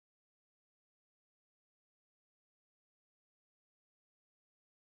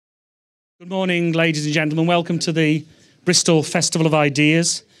Good morning, ladies and gentlemen. Welcome to the Bristol Festival of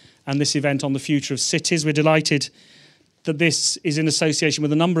Ideas and this event on the future of cities. We're delighted that this is in association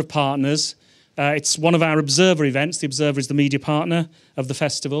with a number of partners. It's one of our Observer events. The Observer is the media partner of the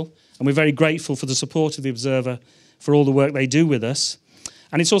festival, and we're very grateful for the support of the Observer for all the work they do with us.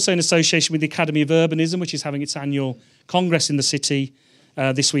 And it's also in association with the Academy of Urbanism, which is having its annual congress in the city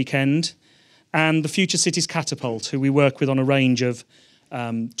this weekend, and the Future Cities Catapult, who we work with on a range of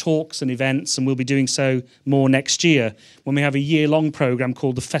talks and events, and we'll be doing so more next year when we have a year-long programme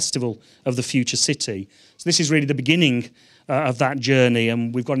called the Festival of the Future City. So this is really the beginning of that journey,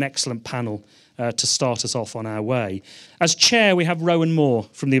 and we've got an excellent panel to start us off on our way. As chair, we have Rowan Moore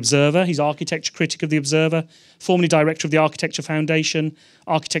from The Observer. He's architecture critic of The Observer, formerly director of the Architecture Foundation,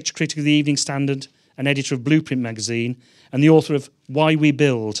 architecture critic of the Evening Standard, and editor of Blueprint magazine, and the author of Why We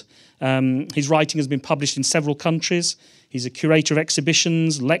Build. His writing has been published in several countries. He's a curator of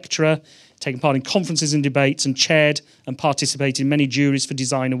exhibitions, lecturer, taken part in conferences and debates, and chaired and participated in many juries for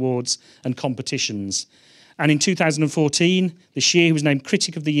design awards and competitions. And in 2014, this year, he was named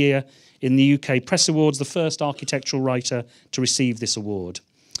Critic of the Year in the UK Press Awards, the first architectural writer to receive this award.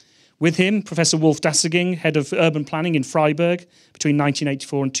 With him, Professor Wulf Daseking, head of urban planning in Freiburg between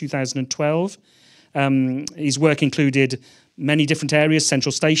 1984 and 2012. His work included many different areas: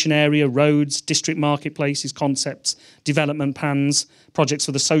 central station area, roads, district marketplaces, concepts, development plans, projects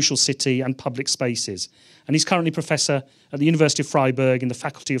for the social city and public spaces. And he's currently professor at the University of Freiburg in the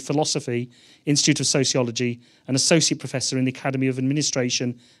Faculty of Philosophy, Institute of Sociology, and associate professor in the Academy of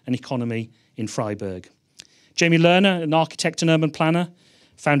Administration and Economy in Freiburg. Jaime Lerner, an architect and urban planner,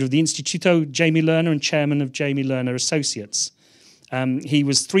 founder of the Instituto Jaime Lerner and chairman of Jaime Lerner Associates. He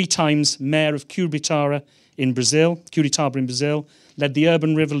was 3 times mayor of Curitiba in Brazil, led the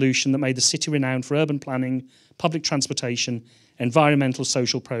urban revolution that made the city renowned for urban planning, public transportation, environmental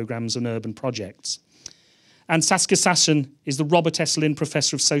social programmes and urban projects. And Saskia Sassen is the Robert S. Lynn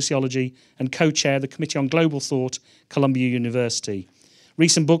Professor of Sociology and co-chair of the Committee on Global Thought, Columbia University.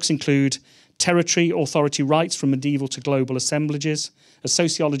 Recent books include Territory, Authority Rights from Medieval to Global Assemblages, A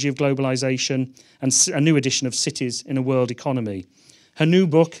Sociology of Globalization, and a new edition of Cities in a World Economy. Her new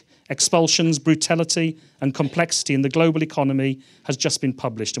book, Expulsions, Brutality and Complexity in the Global Economy, has just been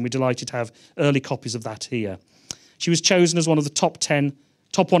published, and we're delighted to have early copies of that here. She was chosen as one of the top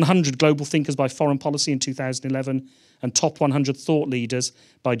 100 global thinkers by Foreign Policy in 2011 and top 100 thought leaders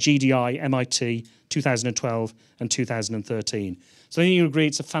by GDI, MIT, 2012 and 2013. So I think you agree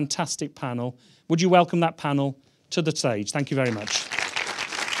it's a fantastic panel. Would you welcome that panel to the stage? Thank you very much.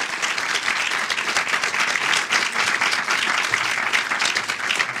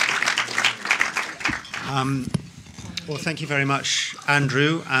 Well, thank you very much,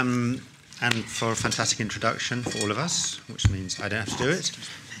 Andrew, and for a fantastic introduction for all of us, which means I don't have to do it.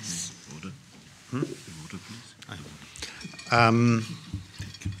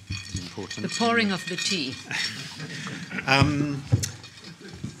 Important. The pouring of the tea.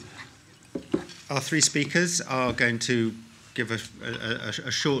 Our 3 speakers are going to give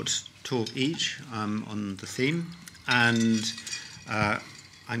a short talk each on the theme, and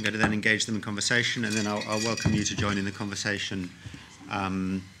I'm going to then engage them in conversation, and then I'll welcome you to join in the conversation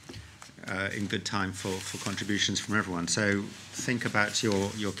in good time for contributions from everyone. So think about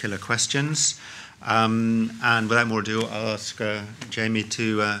your killer questions. And without more ado, I'll ask Jaime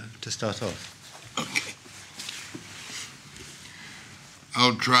to start off. Okay.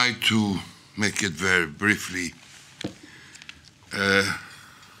 I'll try to make it very briefly. I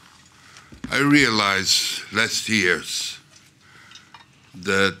realized last year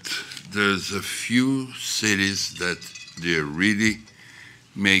that there's a few cities that they're really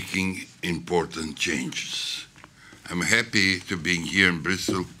making important changes. I'm happy to be here in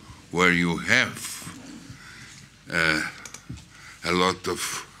Bristol, where you have a lot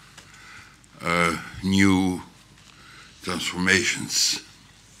of new transformations.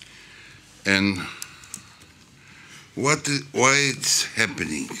 And why it's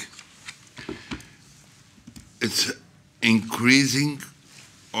happening? It's increasing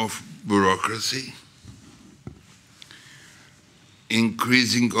of bureaucracy,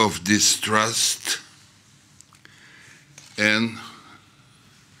 increasing of distrust, and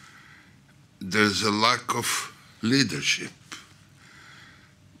there's a lack of leadership.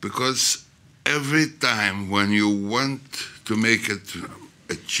 Because every time when you want to make it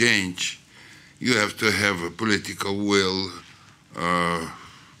a change, you have to have a political will,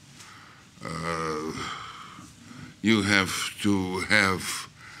 you have to have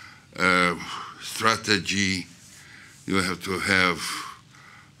strategy, you have to have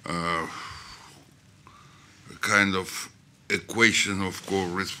a kind of equation of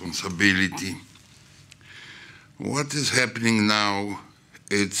co-responsibility. What is happening now,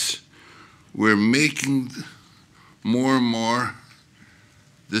 we're making more and more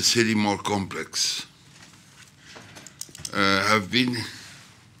the city more complex.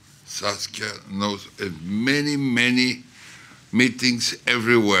 Saskia knows, many meetings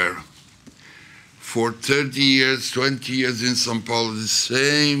everywhere. For 30 years, 20 years in São Paulo, the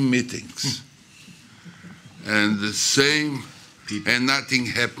same meetings. And the same people. And nothing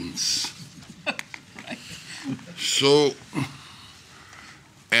happens. So,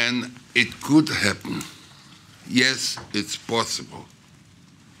 and it could happen. Yes, it's possible.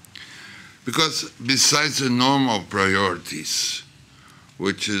 Because besides the normal priorities,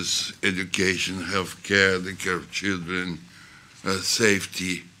 which is education, healthcare, the care of children,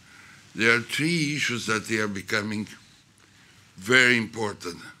 safety, there are three issues that they are becoming very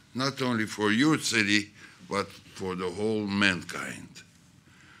important, not only for your city, but for the whole mankind.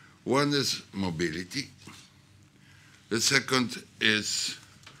 One is mobility. The second is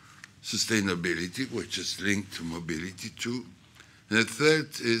sustainability, which is linked to mobility too. And the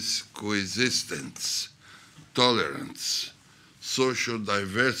third is coexistence, tolerance, social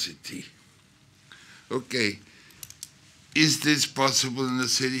diversity. Okay, is this possible in the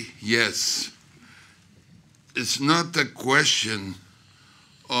city? Yes. It's not a question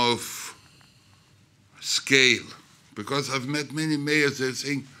of scale, because I've met many mayors that are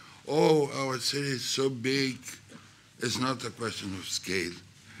saying, oh, our city is so big. It's not a question of scale.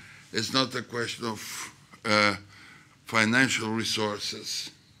 It's not a question of financial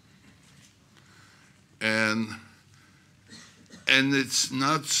resources. And it's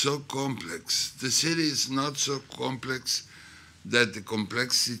not so complex. The city is not so complex that the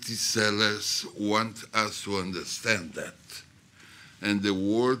complexity sellers want us to understand that. And the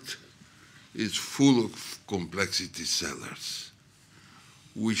world is full of complexity sellers.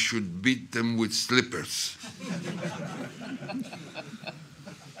 We should beat them with slippers.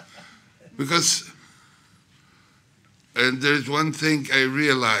 Because, and there's one thing I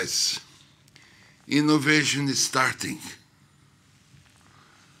realize, innovation is starting.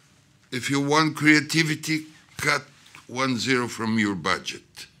 If you want creativity, cut 1 from your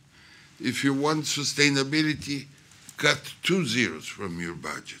budget. If you want sustainability, cut 2 zeros from your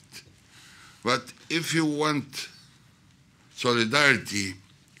budget. But if you want solidarity,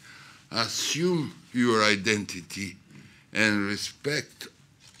 assume your identity and respect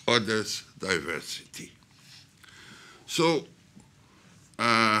others' diversity. So,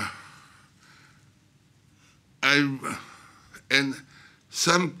 and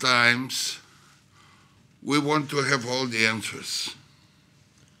sometimes we want to have all the answers.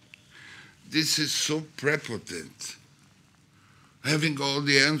 This is so prepotent, having all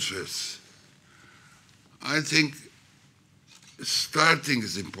the answers. I think starting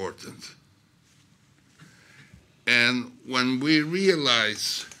is important. And when we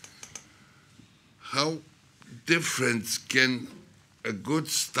realize how different can a good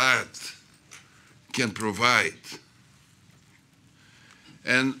start can provide,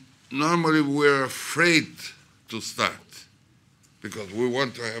 and normally we're afraid to start because we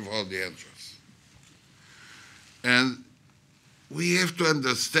want to have all the answers. And we have to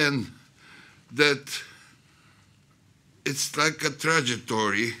understand that it's like a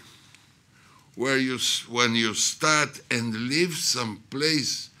trajectory where when you start and leave some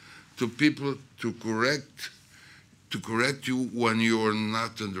place to people to correct you when you're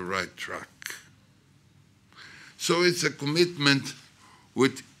not on the right track. So it's a commitment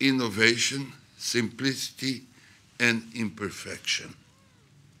with innovation, simplicity, and imperfection.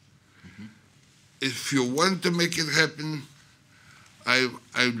 Mm-hmm. If you want to make it happen, I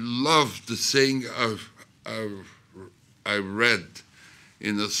love the saying I read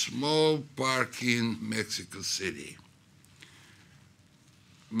in a small park in Mexico City.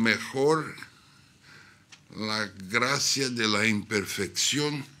 Mejor la gracia de la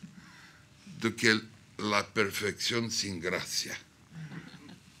imperfección do que la perfección sin gracia.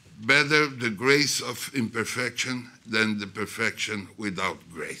 Better the grace of imperfection than the perfection without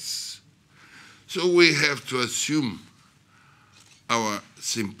grace. So we have to assume our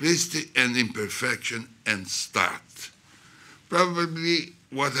simplicity and imperfection and start. Probably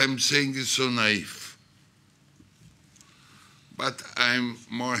what I'm saying is so naive, but I'm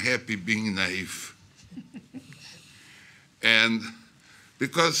more happy being naive. And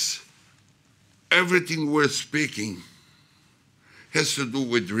because everything we're speaking has to do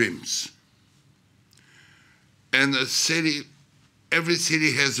with dreams. And a city, every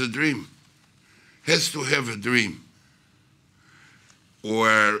city has a dream, has to have a dream.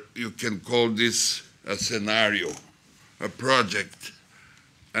 Or you can call this a scenario, a project,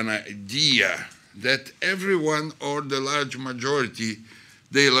 an idea that everyone or the large majority,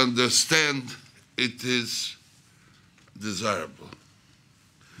 they'll understand it is desirable.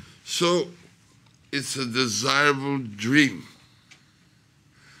 So it's a desirable dream.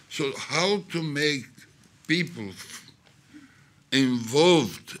 So how to make people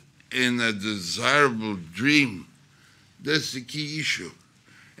involved in a desirable dream, that's the key issue.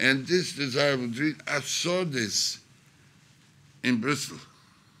 And this desirable dream, I saw this in Bristol.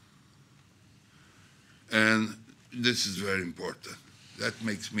 And this is very important. That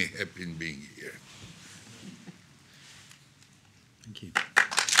makes me happy in being here. Thank you.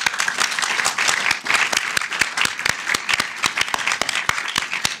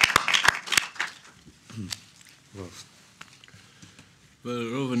 Well,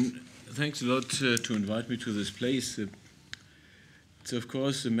 Rowan, thanks a lot to invite me to this place. It's of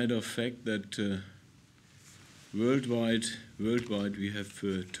course a matter of fact that worldwide we have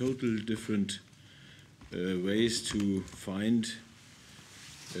total different ways to find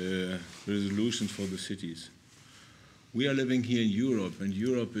resolutions for the cities. We are living here in Europe, and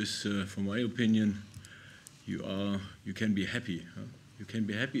Europe is, for my opinion, you can be happy. Huh? You can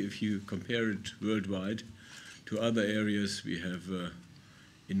be happy if you compare it worldwide to other areas. We have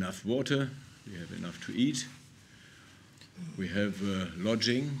enough water, we have enough to eat, we have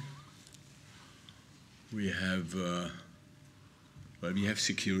lodging, we have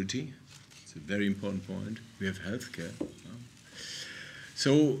security. It's a very important point. We have healthcare.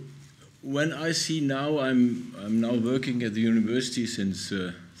 So when I see now, I'm now working at the university since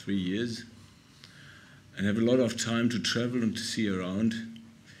 3 years, and have a lot of time to travel and to see around.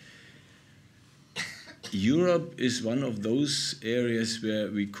 Europe is one of those areas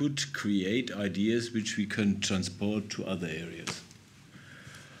where we could create ideas which we can transport to other areas.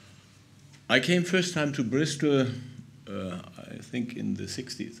 I came first time to Bristol, I think in the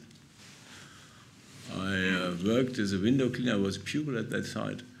 60s. I worked as a window cleaner. I was a pupil at that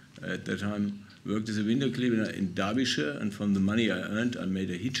time. Worked as a window cleaner in Derbyshire, and from the money I earned, I made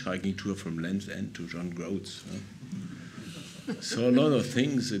a hitchhiking tour from Land's End to John Groats. Saw a lot of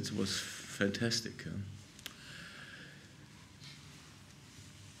things. It was fantastic.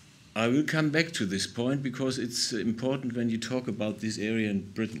 I will come back to this point because it's important when you talk about this area in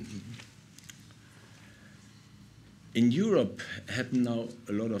Britain. In Europe happen now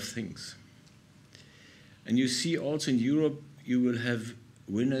a lot of things. And you see also in Europe, you will have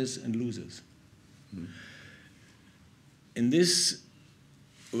winners and losers. In this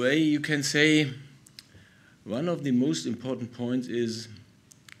way, you can say one of the most important points is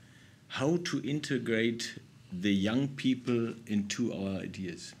how to integrate the young people into our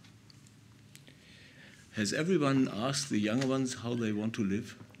ideas. Has everyone asked the younger ones how they want to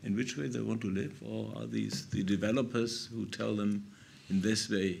live, in which way they want to live, or are these the developers who tell them in this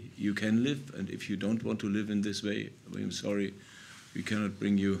way you can live, and if you don't want to live in this way, I'm sorry, we cannot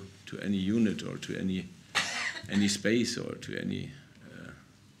bring you to any unit or to any space or to any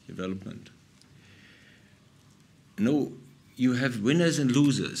development. No, you have winners and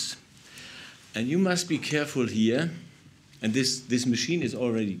losers. And you must be careful here, and this machine is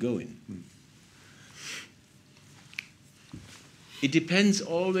already going. It depends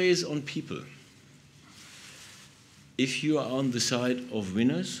always on people. If you are on the side of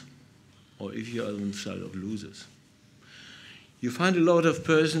winners, or if you are on the side of losers. You find a lot of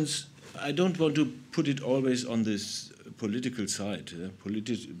persons, I don't want to put it always on this political side.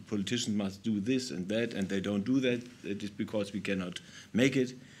 Politicians must do this and that, and they don't do that. It is because we cannot make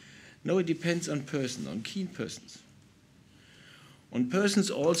it. No, it depends on person, on keen persons. On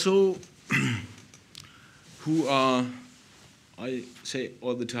persons also who are, I say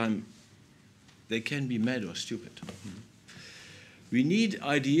all the time, they can be mad or stupid. We need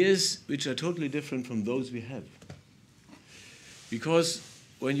ideas which are totally different from those we have. Because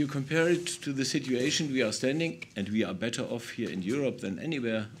when you compare it to the situation we are standing, and we are better off here in Europe than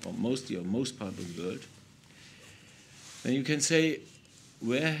anywhere, or most part of the world, then you can say,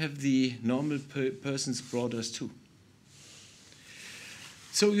 where have the normal persons brought us to?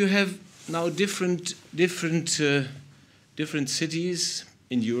 So you have now different cities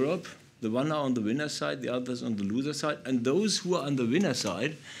in Europe. The one are on the winner side, the others on the loser side. And those who are on the winner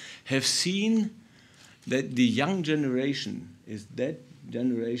side have seen that the young generation is that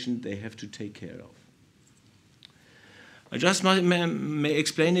generation they have to take care of. I just may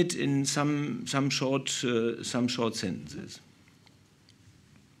explain it in some short sentences.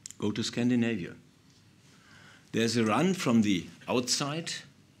 Go to Scandinavia. There's a run from the outside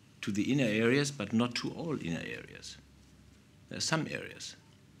to the inner areas, but not to all inner areas. There are some areas.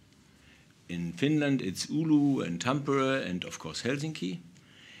 In Finland, it's Oulu and Tampere and, of course, Helsinki.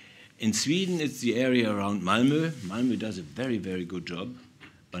 In Sweden, it's the area around Malmö. Malmö does a very, very good job.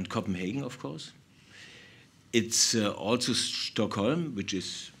 And Copenhagen, of course. It's also Stockholm, which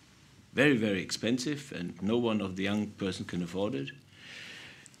is very, very expensive, and no one of the young person can afford it.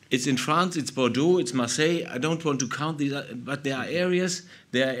 It's in France, it's Bordeaux, it's Marseille. I don't want to count these, but there are areas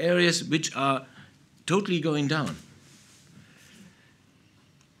which are totally going down.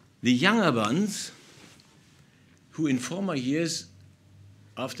 The younger ones, who in former years,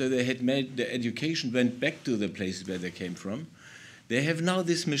 after they had made their education, went back to the places where they came from, they have now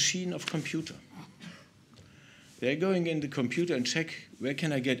this machine of computer. They're going in the computer and check, where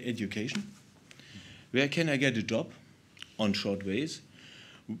can I get education? Where can I get a job on short ways?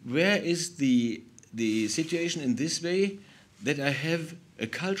 Where is the situation in this way that I have a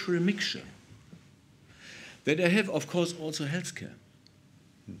cultural mixture? That I have, of course, also healthcare.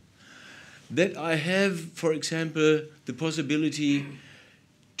 That I have, for example, the possibility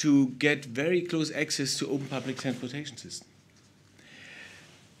to get very close access to open public transportation system.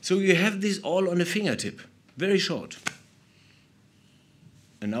 So you have this all on a fingertip, very short.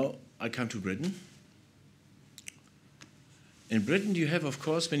 And now I come to Britain. In Britain, you have, of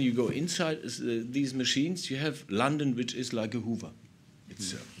course, when you go inside these machines, you have London, which is like a Hoover.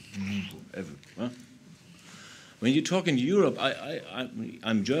 It's When you talk in Europe,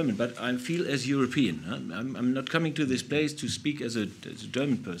 I'm German, but I feel as European. I'm not coming to this place to speak as a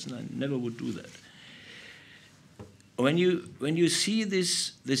German person. I never would do that. When you see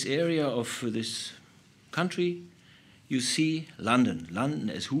this area of this country, you see London. London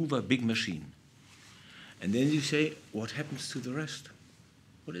as Hoover, big machine. And then you say, what happens to the rest?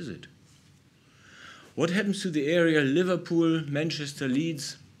 What is it? What happens to the area Liverpool, Manchester,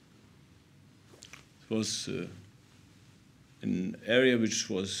 Leeds? It was an area which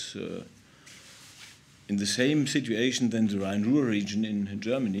was in the same situation than the Rhine-Ruhr region in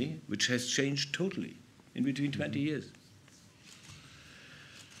Germany, which has changed totally in between 20 years.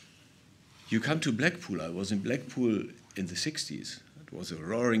 You come to Blackpool. I was in Blackpool in the 60s. It was a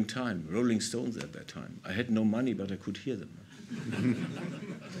roaring time, Rolling Stones at that time. I had no money, but I could hear them.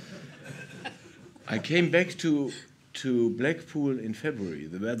 I came back to Blackpool in February.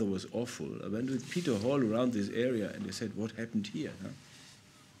 The weather was awful. I went with Peter Hall around this area, and they said, what happened here? Huh?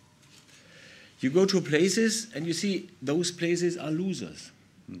 You go to places, and you see those places are losers.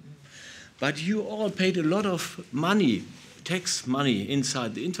 But you all paid a lot of money, tax money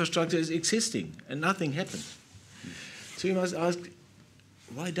inside. The infrastructure is existing, and nothing happened. So you must ask,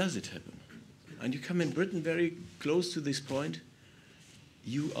 why does it happen? And you come in Britain very close to this point.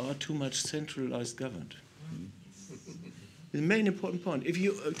 You are too much centralized governed. The main important point. If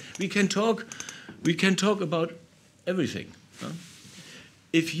you, we can talk about everything. Huh?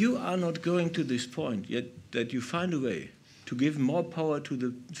 If you are not going to this point yet, that you find a way to give more power to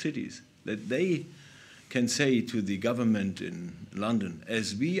the cities, that they can say to the government in London,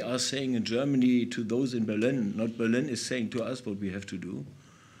 as we are saying in Germany to those in Berlin, not Berlin is saying to us what we have to do,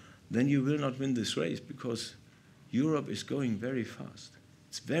 then you will not win this race, because Europe is going very fast.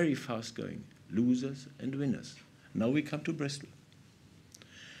 It's very fast going, losers and winners. Now we come to Bristol.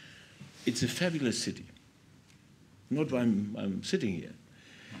 It's a fabulous city. Not why I'm sitting here.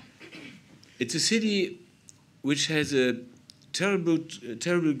 It's a city which has a terrible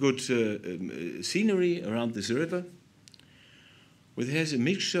good scenery around this river, which has a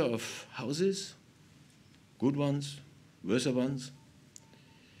mixture of houses, good ones, worse ones,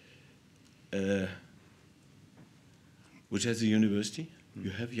 which has a university.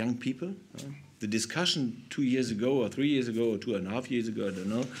 You have young people. The discussion 2 years ago or 3 years ago or 2.5 years ago, I don't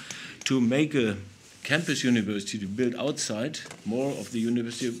know, to make a campus university, to build outside more of the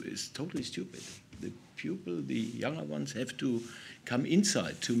university is totally stupid. The people, the younger ones, have to come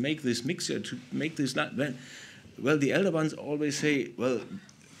inside to make this mixture, to make this... Well, the elder ones always say, well,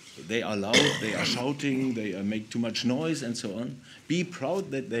 they are loud, they are shouting, they make too much noise and so on. Be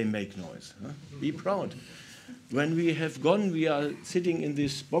proud that they make noise. Huh? Be proud. When we have gone, we are sitting in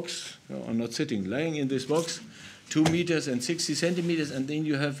this box, or not sitting, lying in this box, 2 meters and 60 centimeters, and then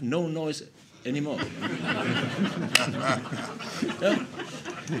you have no noise anymore. Yeah.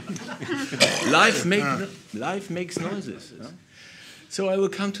 Life makes noises. Yeah? So I will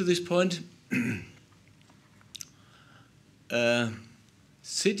come to this point.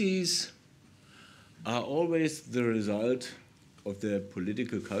 Cities are always the result of their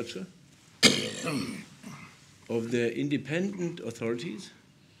political culture, of their independent authorities,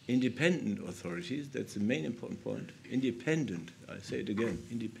 that's the main important point, independent, I say it again,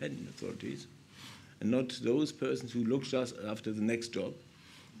 independent authorities, and not those persons who look just after the next job.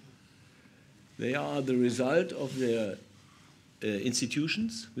 They are the result of their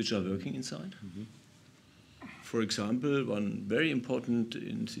institutions which are working inside. For example, one very important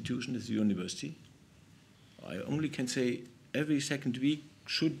institution is the university. I only can say every second week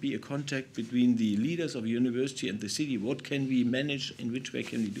should be a contact between the leaders of the university and the city. What can we manage? In which way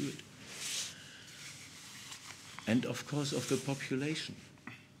can we do it? And of course of the population.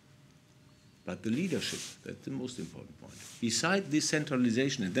 But the leadership, that's the most important point. Beside this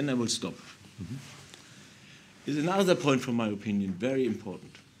centralization, and then I will stop, is another point from my opinion, very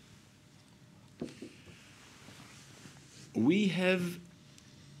important. We have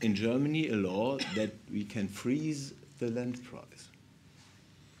in Germany a law that we can freeze the land price.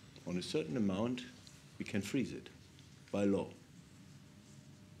 On a certain amount, we can freeze it by law.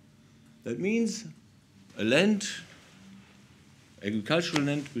 That means a land, agricultural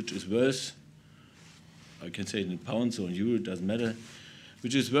land, which is worth, I can say it in pounds or in euro, it doesn't matter,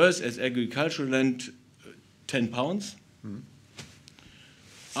 which is worth as agricultural land 10 pounds.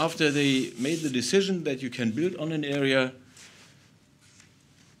 After they made the decision that you can build on an area,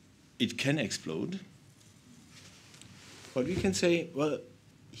 it can explode. But we can say, well,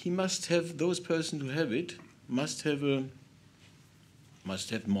 he must have, those persons who have it must have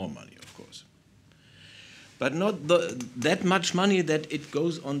more money, of course. But not that much money that it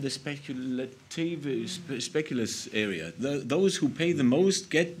goes on the speculous area. Those who pay the most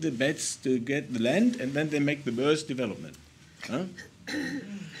get the bets to get the land, and then they make the worst development. Huh?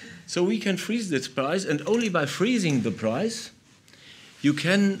 So we can freeze this price, and only by freezing the price, you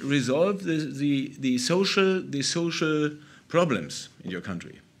can resolve the social problems in your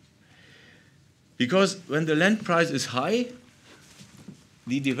country. Because when the land price is high,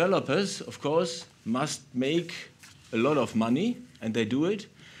 the developers, of course, must make a lot of money, and they do it,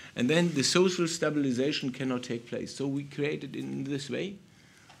 and then the social stabilization cannot take place. So we create it in this way.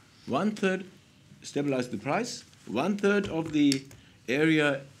 1/3 stabilize the price, 1/3 of the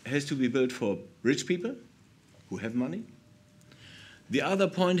area has to be built for rich people who have money. The other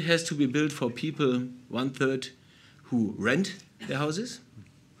point has to be built for people, 1/3 who rent their houses,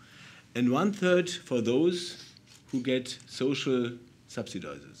 and 1/3 for those who get social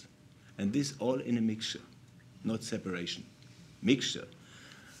subsidizers. And this all in a mixture, not separation, mixture.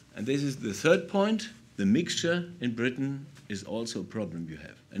 And this is the third point. The mixture in Britain is also a problem you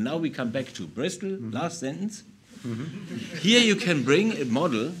have. And now we come back to Bristol, last sentence. Here you can bring a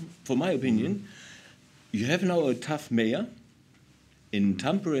model, for my opinion. You have now a tough mayor. In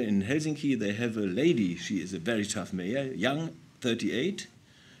Tampere, in Helsinki, they have a lady. She is a very tough mayor, young, 38.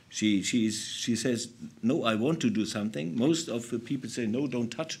 She says, no, I want to do something. Most of the people say, no, don't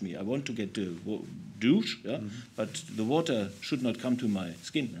touch me. I want to get a douche, yeah? But the water should not come to my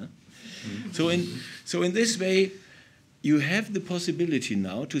skin. Yeah? So in this way, you have the possibility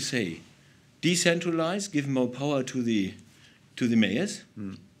now to say, decentralize, give more power to the mayors.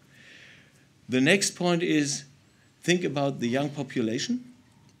 The next point is, think about the young population.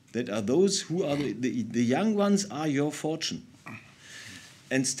 That are those who are the young ones are your fortune.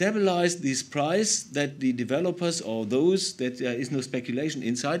 And stabilize this price that the developers or those that there is no speculation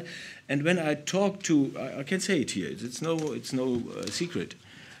inside. And when I talk to, I can say it here, it's no secret.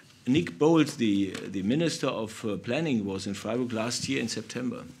 Nick Bowles, the Minister of Planning, was in Freiburg last year in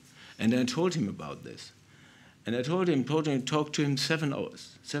September. And I told him about this. And I told him, talk to him 7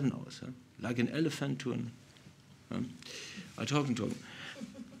 hours, huh? Like an elephant to an, I talked to him.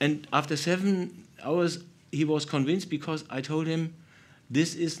 And after 7 hours, he was convinced because I told him,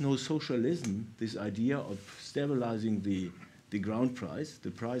 this is no socialism, this idea of stabilizing the ground price,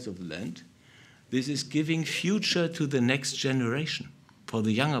 the price of the land. This is giving future to the next generation, for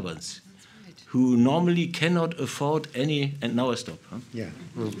the younger ones, who normally cannot afford any, and now I stop. Huh? Yeah,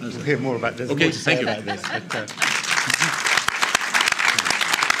 we'll hear more about this. Okay, thank you. About this, but,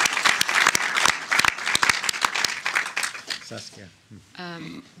 Saskia.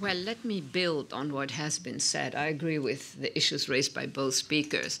 Well, let me build on what has been said. I agree with the issues raised by both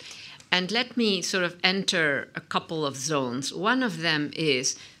speakers. And let me sort of enter a couple of zones. One of them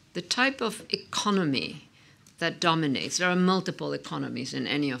is the type of economy that dominates. There are multiple economies in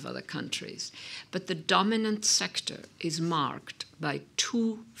any of other countries, but the dominant sector is marked by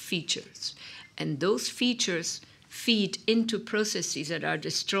 2 features. And those features feed into processes that are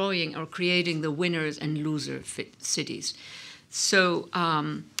destroying or creating the winners and loser cities. So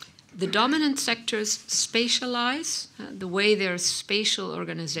the dominant sectors spatialize, the way their spatial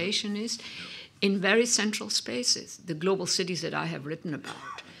organization is, in very central spaces, the global cities that I have written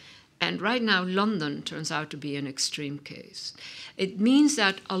about. And right now, London turns out to be an extreme case. It means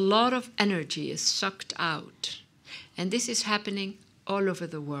that a lot of energy is sucked out. And this is happening all over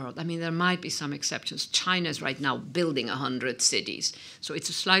the world. I mean, there might be some exceptions. China is right now building 100 cities, so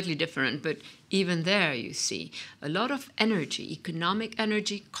it's slightly different, but even there you see a lot of energy, economic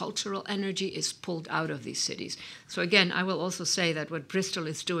energy, cultural energy is pulled out of these cities. So again, I will also say that what Bristol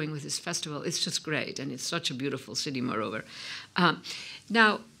is doing with this festival is just great, and it's such a beautiful city, moreover.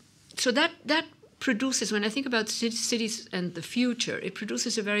 Now, so that produces, when I think about cities and the future, it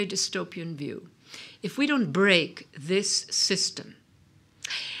produces a very dystopian view. If we don't break this system,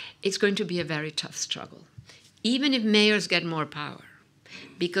 it's going to be a very tough struggle, even if mayors get more power,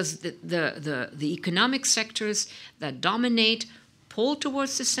 because the economic sectors that dominate pull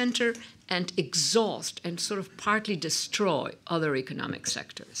towards the center and exhaust and sort of partly destroy other economic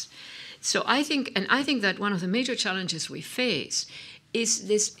sectors. So I think that one of the major challenges we face is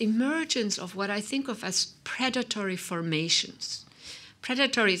this emergence of what I think of as predatory formations.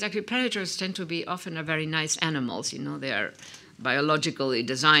 Predators tend to be often are very nice animals, they are biologically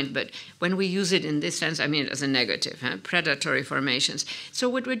designed, but when we use it in this sense, I mean it as a negative, predatory formations. So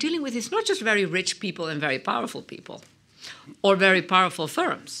what we're dealing with is not just very rich people and very powerful people, or very powerful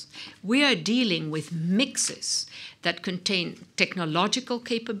firms. We are dealing with mixes that contain technological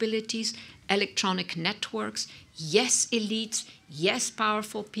capabilities, electronic networks, yes, elites, yes,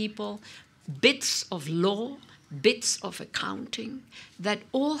 powerful people, bits of law, bits of accounting, that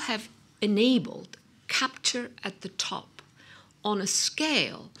all have enabled capture at the top on a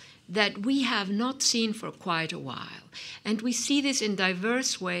scale that we have not seen for quite a while. And we see this in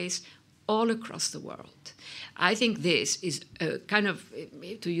diverse ways all across the world. I think this is a kind of,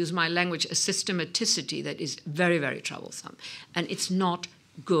 to use my language, a systematicity that is very, very troublesome. And it's not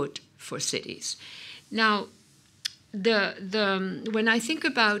good for cities. Now, when I think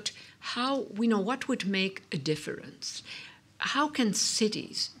about how, what would make a difference, how can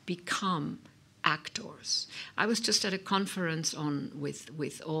cities become actors? I was just at a conference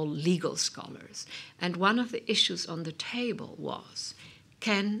with all legal scholars, and one of the issues on the table was,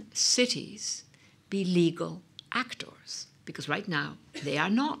 can cities be legal actors? Because right now they are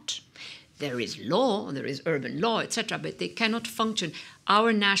not. There is law, there is urban law, etc., but they cannot function.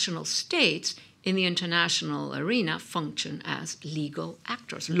 Our national states in the international arena function as legal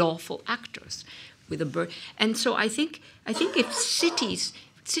actors, lawful actors, with a and so I think if cities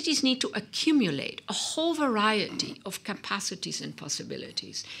need to accumulate a whole variety of capacities and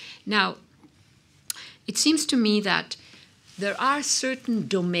possibilities. Now, it seems to me that there are certain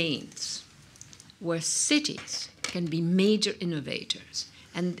domains where cities can be major innovators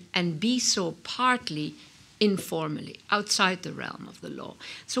and be so partly informally, outside the realm of the law.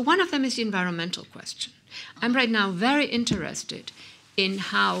 So one of them is the environmental question. I'm right now very interested in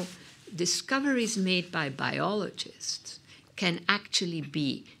how discoveries made by biologists can actually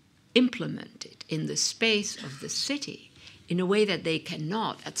be implemented in the space of the city in a way that they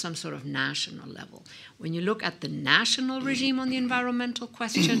cannot at some sort of national level. When you look at the national regime on the environmental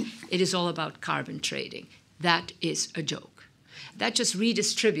question, it is all about carbon trading. That is a joke. That just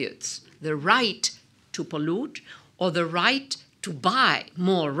redistributes the right to pollute or the right to buy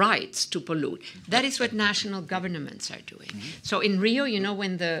more rights to pollute. That is what national governments are doing. So in Rio,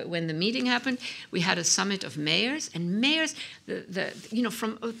 when the meeting happened, we had a summit of mayors, and mayors,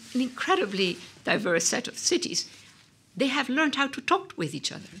 from an incredibly diverse set of cities, they have learned how to talk with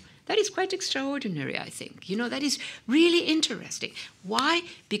each other. That is quite extraordinary, I think. That is really interesting. Why?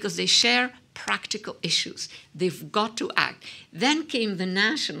 Because they share practical issues. They've got to act. Then came the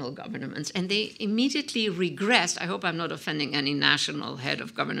national governments, and they immediately regressed. I hope I'm not offending any national head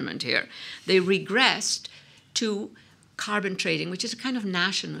of government here. They regressed to carbon trading, which is a kind of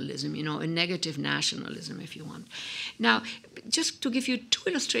nationalism, a negative nationalism, if you want. Now, just to give you two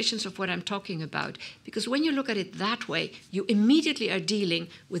illustrations of what I'm talking about, because when you look at it that way, you immediately are dealing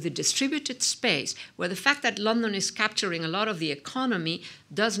with a distributed space where the fact that London is capturing a lot of the economy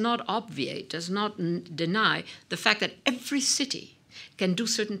does not obviate, does not deny the fact that every city can do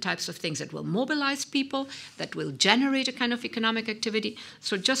certain types of things that will mobilize people, that will generate a kind of economic activity.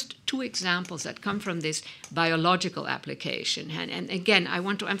 So just two examples that come from this biological application. And again, I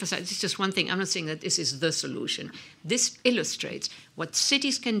want to emphasize, it's just one thing. I'm not saying that this is the solution. This illustrates what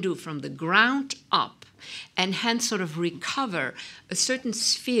cities can do from the ground up and hence sort of recover a certain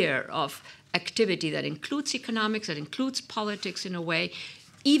sphere of activity that includes economics, that includes politics in a way,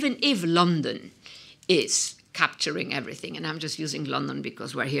 even if London is capturing everything. And I'm just using London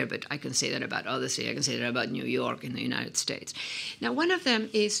because we're here, but I can say that about other cities. I can say that about New York in the United States. Now, one of them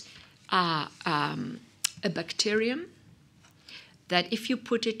is a bacterium that if you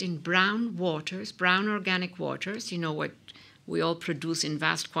put it in brown waters, brown organic waters, what we all produce in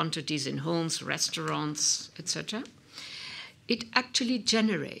vast quantities in homes, restaurants, etc., it actually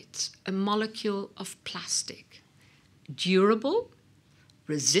generates a molecule of plastic, durable,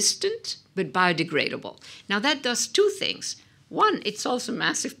 resistant, but biodegradable. Now that does two things. One, it solves a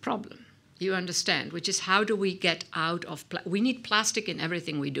massive problem, you understand, which is how do we get out of, we need plastic in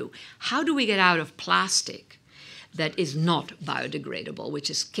everything we do. How do we get out of plastic that is not biodegradable, which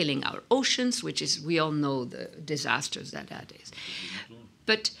is killing our oceans, which is, we all know the disasters that is.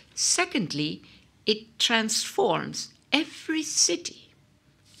 But secondly, it transforms every city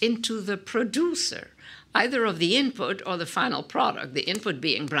into the producer, either of the input or the final product, the input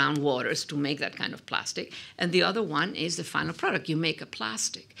being brown waters to make that kind of plastic, and the other one is the final product. You make a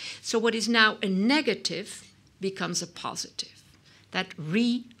plastic. So what is now a negative becomes a positive, that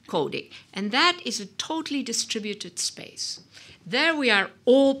recoding. And that is a totally distributed space. There we are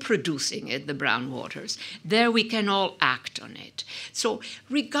all producing it, the brown waters. There we can all act on it. So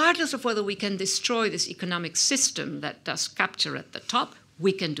regardless of whether we can destroy this economic system that does capture at the top,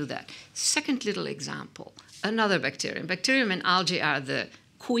 we can do that. Second little example, another bacterium. Bacterium and algae are the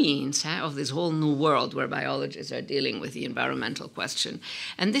queens of this whole new world where biologists are dealing with the environmental question.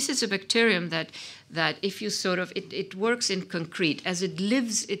 And this is a bacterium that if you sort of, it works in concrete. As it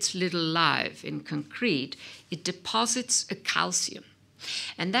lives its little life in concrete, it deposits a calcium.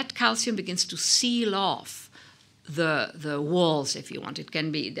 And that calcium begins to seal off the walls, if you want. It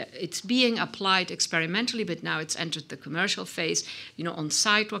can be, it's being applied experimentally, but now it's entered the commercial phase, on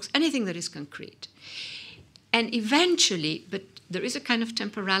sidewalks, anything that is concrete. And eventually, but there is a kind of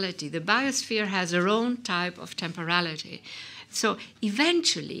temporality. The biosphere has her own type of temporality. So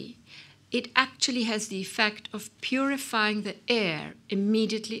eventually, it actually has the effect of purifying the air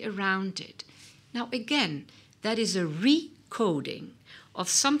immediately around it. Now, again, that is a recoding of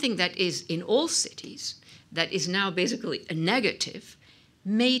something that is in all cities, that is now basically a negative,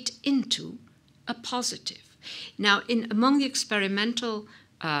 made into a positive. Now, among the experimental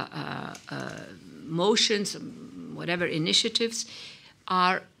motions, whatever initiatives,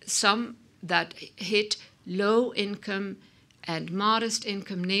 are some that hit low-income and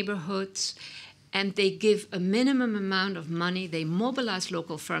modest-income neighborhoods, and they give a minimum amount of money. They mobilize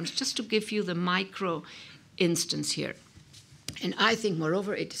local firms, just to give you the micro instance here. And I think,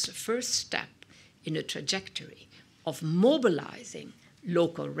 moreover, it is a first step in a trajectory of mobilizing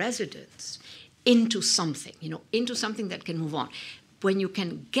local residents into something, into something that can move on. When you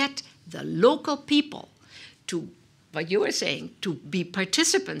can get the local people to, what you were saying, to be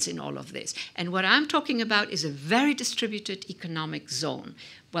participants in all of this. And what I'm talking about is a very distributed economic zone.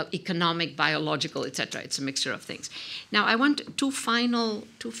 Well, economic, biological, etc. It's a mixture of things. Now, I want two final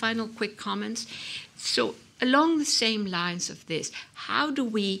quick comments. So along the same lines of this, how do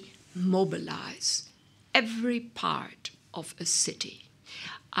we mobilize every part of a city?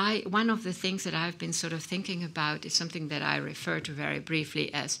 One of the things that I've been sort of thinking about is something that I refer to very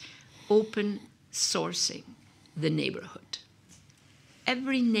briefly as open sourcing the neighborhood.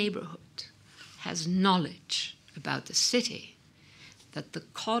 Every neighborhood has knowledge about the city that the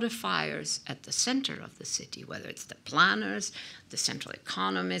codifiers at the center of the city, whether it's the planners, the central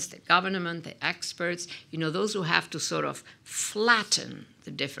economists, the government, the experts, those who have to sort of flatten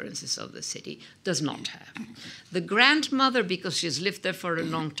the differences of the city, does not have. The grandmother, because she's lived there for a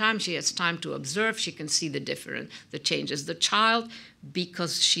long time, she has time to observe, she can see the changes. The child,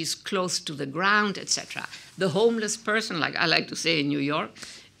 because she's close to the ground, etc. The homeless person, like I like to say in New York,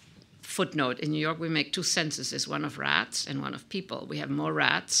 footnote, in New York we make two censuses, one of rats and one of people. We have more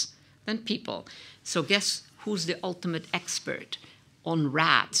rats than people. So guess who's the ultimate expert on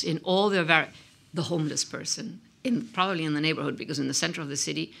rats in all the homeless person, probably in the neighborhood, because in the center of the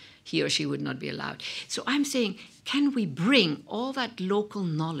city, he or she would not be allowed. So I'm saying, can we bring all that local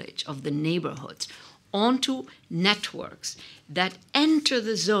knowledge of the neighborhoods onto networks that enter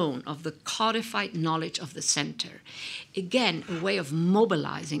the zone of the codified knowledge of the center? Again, a way of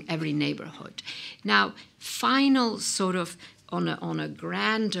mobilizing every neighborhood. Now, final sort of on a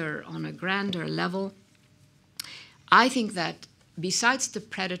grander level, I think that besides the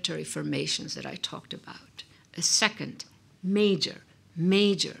predatory formations that I talked about, a second major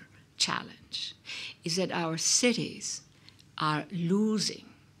challenge is that our cities are losing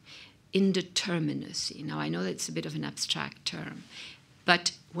indeterminacy. Now, I know that's a bit of an abstract term,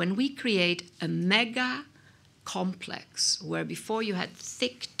 but when we create a mega complex where before you had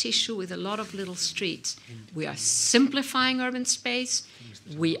thick tissue with a lot of little streets, we are simplifying urban space,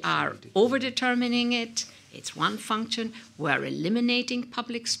 we are overdetermining it, it's one function, we're eliminating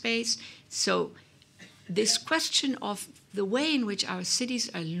public space. So this question of the way in which our cities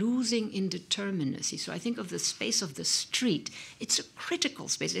are losing indeterminacy. So I think of the space of the street. It's a critical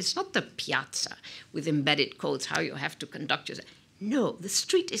space. It's not the piazza with embedded codes, how you have to conduct yourself. No, the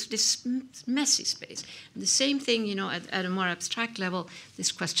street is this messy space. And the same thing, at a more abstract level,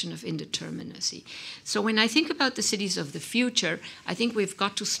 this question of indeterminacy. So when I think about the cities of the future, I think we've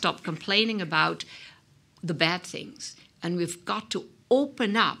got to stop complaining about the bad things. And we've got to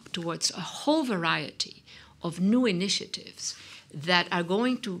open up towards a whole variety of new initiatives that are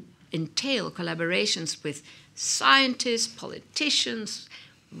going to entail collaborations with scientists, politicians,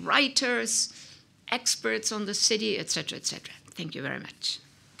 writers, experts on the city, etc., etc. Thank you very much.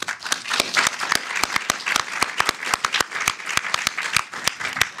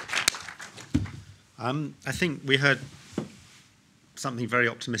 I think we heard something very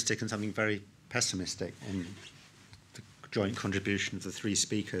optimistic and something very pessimistic in the joint contribution of the three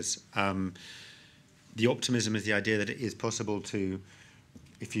speakers. The optimism is the idea that it is possible to,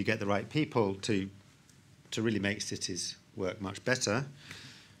 if you get the right people, to really make cities work much better.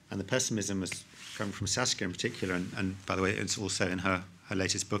 And the pessimism was coming from Saskia in particular, and by the way, it's also in her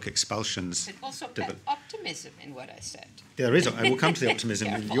latest book, Expulsions. And also optimism in what I said. There is, I will come to the optimism,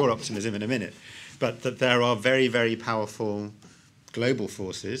 your optimism in a minute, but that there are very, very powerful global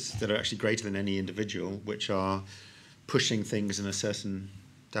forces that are actually greater than any individual, which are pushing things in a certain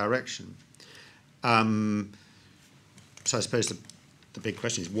direction. So I suppose the big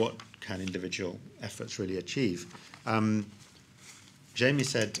question is, what can individual efforts really achieve? Jaime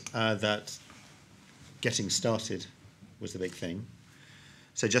said that getting started was the big thing.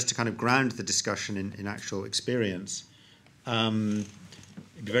 So just to kind of ground the discussion in actual experience, it'd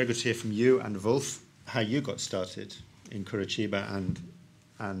be very good to hear from you and Wulf how you got started in Curitiba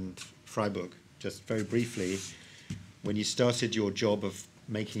and Freiburg. Just very briefly, when you started your job of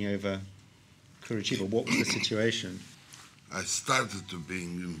making over Curitiba, what was the situation? I started to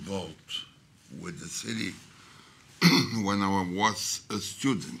being involved with the city when I was a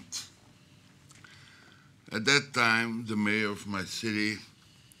student. At that time, the mayor of my city,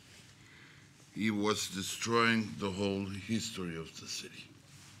 he was destroying the whole history of the city,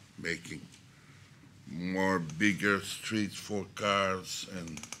 making more bigger streets for cars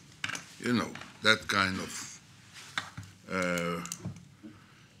and, that kind of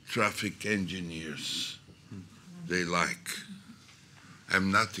traffic engineers they like. I'm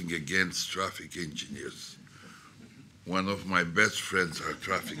nothing against traffic engineers. One of my best friends are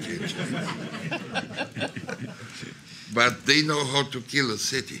traffic engineers. But they know how to kill a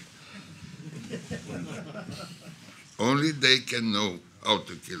city. Only they can know how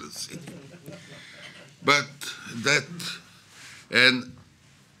to kill a city. But that, and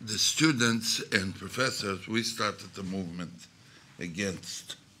the students and professors, we started a movement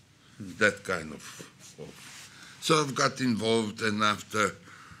against that kind of. So I've got involved, and after,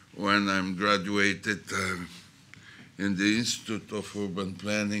 when I'm graduated in the Institute of Urban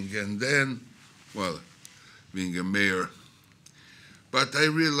Planning, and then, well, being a mayor. But I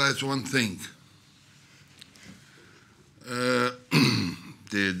realized one thing.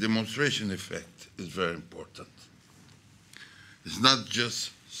 The demonstration effect is very important. It's not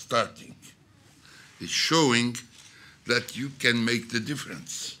just starting. It's showing that you can make the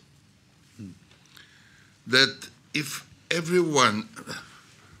difference. That if everyone,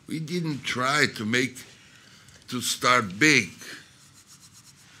 we didn't try to start big,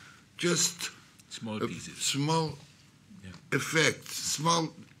 just small pieces, small effects,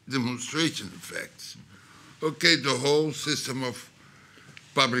 small demonstration effects. Okay, the whole system of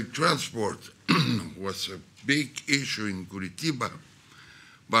public transport was a big issue in Curitiba,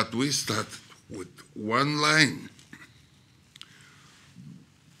 but we started with one line.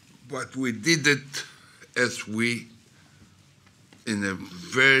 But we did it in a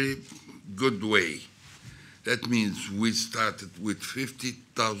very good way. That means we started with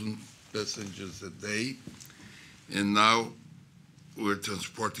 50,000 passengers a day, and now we're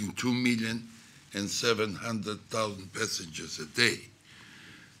transporting 2,700,000 passengers a day.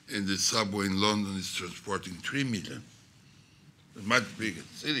 And the subway in London is transporting 3 million. A much bigger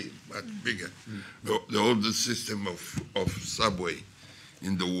city, much bigger. The oldest system of subway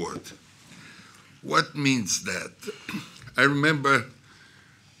in the world. What means that? I remember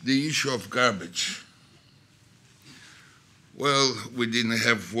the issue of garbage. Well, we didn't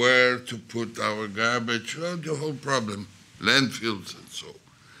have where to put our garbage, well, the whole problem, landfills and so.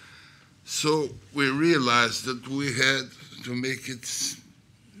 So we realized that we had to make it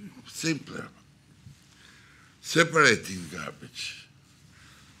simpler, separating garbage.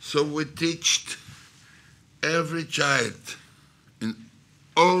 So we taught every child in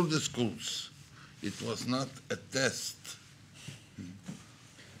all the schools. It was not a test.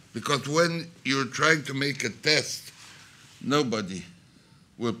 Because when you're trying to make a test, nobody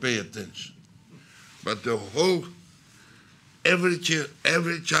will pay attention. But every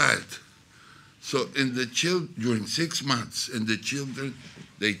child, so during 6 months, and the children,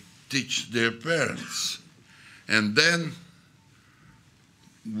 they teach their parents. And then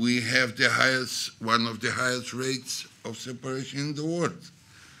we have one of the highest rates of separation in the world.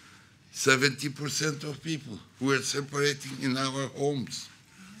 70% of people who are separating in our homes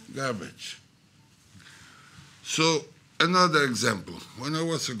garbage. So another example, when I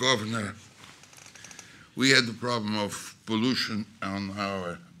was a governor, we had the problem of pollution on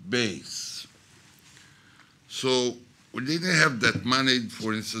our bays. So we didn't have that money.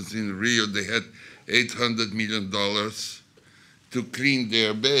 For instance, in Rio, they had $800 million to clean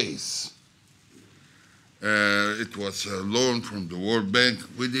their bays. It was a loan from the World Bank.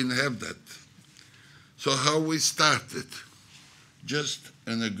 We didn't have that. So how we started? Just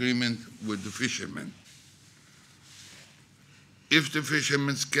an agreement with the fishermen. If the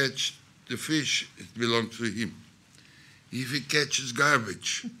fishermen catch the fish, it belongs to him. If he catches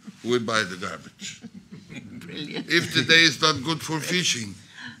garbage, we buy the garbage. Brilliant. If the day is not good for fishing,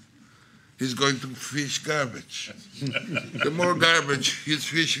 he's going to fish garbage. The more garbage he's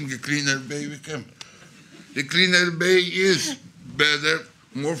fishing, the cleaner the bay become. The cleaner the bay is, better,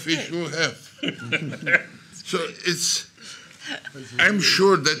 more fish we'll have. So I'm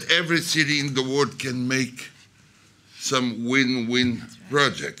sure that every city in the world can make some win-win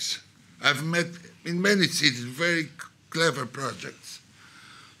projects. I've met in many cities very clever projects.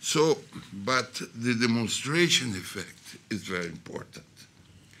 So, but the demonstration effect is very important.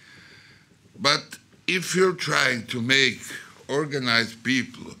 But if you're trying to make organized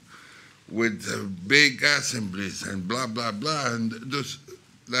people with big assemblies and blah, blah, blah, and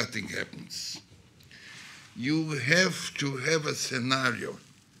nothing happens. You have to have a scenario,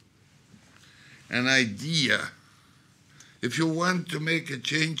 an idea. If you want to make a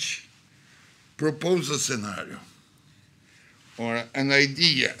change, propose a scenario or an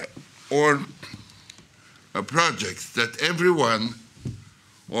idea or a project that everyone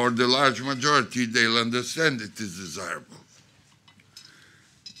or the large majority, they'll understand it is desirable.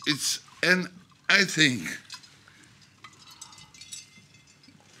 And I think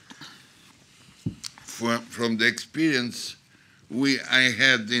from the experience I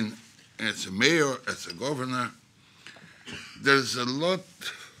had as a mayor, as a governor, there's a lot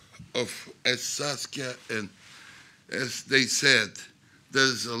of, as Saskia and as they said,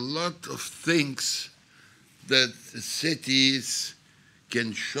 there's a lot of things that the cities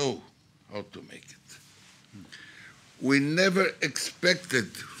can show how to make it. We never expected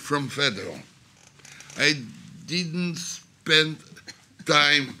from federal. I didn't spend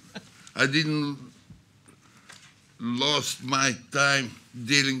time, I didn't lost my time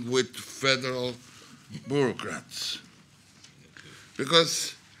dealing with federal bureaucrats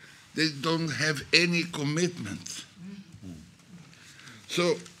because they don't have any commitment.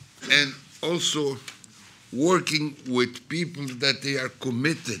 So, and also working with people that they are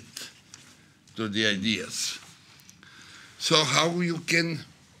committed to the ideas. So how you can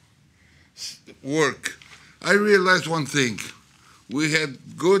work. I realized one thing. We had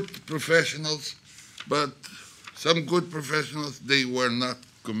good professionals, but some good professionals, they were not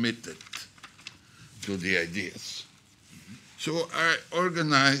committed to the ideas. So I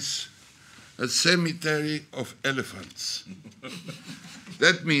organized a cemetery of elephants.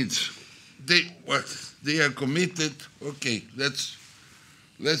 That means they are committed, okay,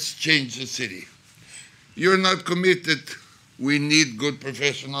 let's change the city. You're not committed, we need good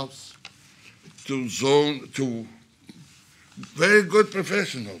professionals to very good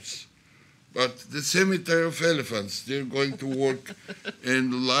professionals. But the cemetery of elephants, they're going to work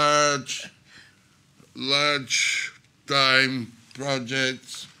in large time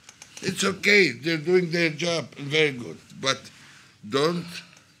projects. It's okay, they're doing their job, very good. But don't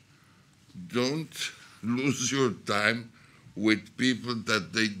lose your time with people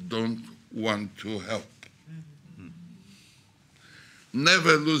that they don't want to help.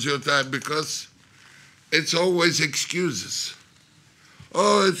 Never lose your time because it's always excuses.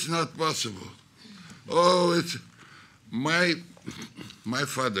 Oh, it's not possible. Oh, it's my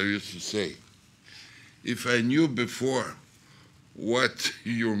father used to say, if I knew before what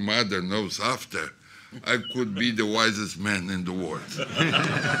your mother knows after, I could be the wisest man in the world.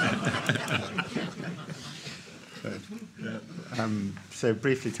 So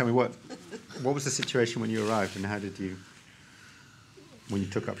briefly, tell me what was the situation when you arrived, and how did you, when you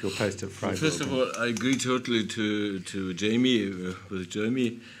took up your post at Freiburg? First of all, I agree totally to Jaime. With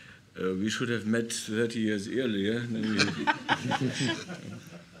Jaime, we should have met 30 years earlier.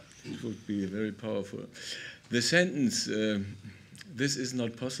 It would be very powerful. The sentence, this is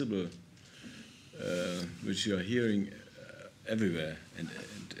not possible, which you are hearing everywhere and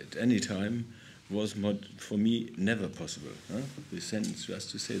at any time, was not, for me, never possible. Huh? The sentence, just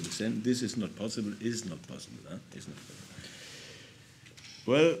to say the sentence, this is not possible, is not possible. Huh? Is not possible.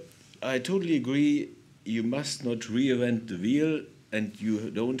 Well, I totally agree, you must not reinvent the wheel, and you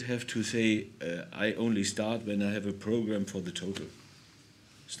don't have to say, I only start when I have a program for the total.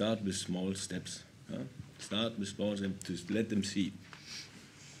 Start with small steps. Huh? Start with small steps to let them see.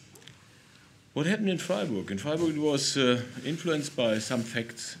 What happened in Freiburg? In Freiburg it was influenced by some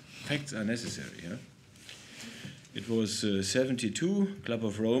facts. Facts are necessary. Huh? It was 72, Club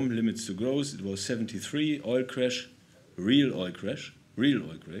of Rome, limits to growth. It was 73, oil crash, real oil crash.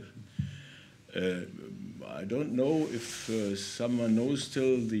 I don't know if someone knows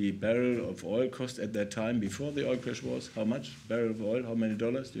still the barrel of oil cost at that time before the oil crash was. How much? Barrel of oil, how many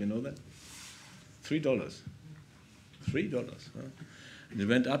dollars? Do you know that? $3. $3. Huh? And it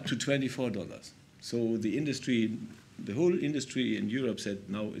went up to $24. So the industry, the whole industry in Europe said,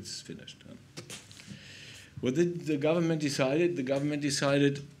 no, it's finished. Huh? What did the government decide? The government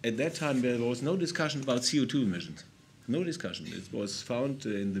decided at that time there was no discussion about CO2 emissions. No discussion. It was found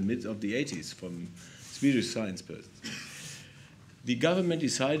in the mid of the 80s from Swedish science persons. The government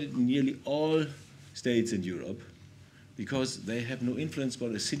decided in nearly all states in Europe, because they have no influence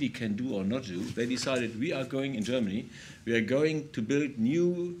what a city can do or not do, they decided we are going in Germany, we are going to build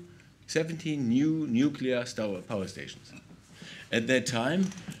 17 new nuclear power stations. At that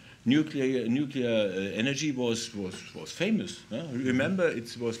time, nuclear energy was famous. Huh? Remember,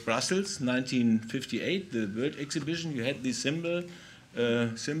 it was Brussels, 1958, the World Exhibition. You had the symbol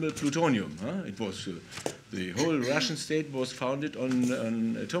plutonium. Huh? It was the whole Russian state was founded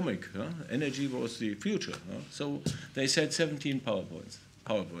on atomic. Huh? Energy was the future. Huh? So they said 17 power plants,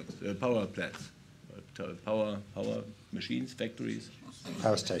 power machines, factories,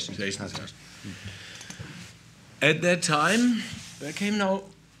 Power stations. At that time, there came now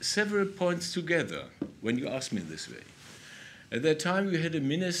several points together when you ask me this way. At that time, we had a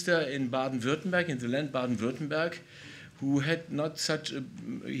minister in Baden-Württemberg, in the land Baden-Württemberg, who had not such a,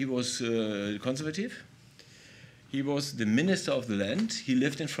 he was conservative. He was the minister of the land. He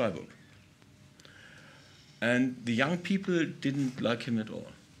lived in Freiburg. And the young people didn't like him at all.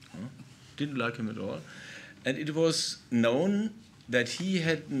 Huh? Didn't like him at all. And it was known that he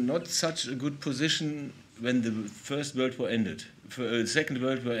had not such a good position when the First World War ended. Second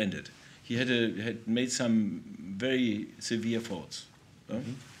World War ended. He had made some very severe faults.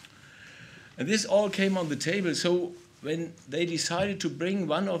 Mm-hmm. And this all came on the table. So when they decided to bring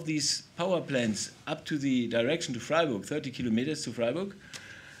one of these power plants up to the direction to Freiburg, 30 kilometers to Freiburg,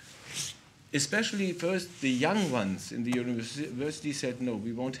 especially first the young ones in the university said, no,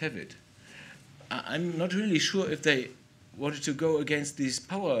 we won't have it. I'm not really sure if they wanted to go against these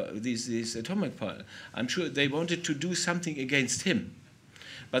atomic power. I'm sure they wanted to do something against him.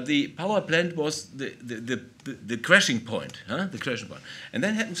 But the power plant was the crashing point, huh? The crashing point. And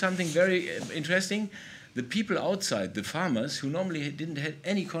then happened something very interesting. The people outside, the farmers, who normally didn't have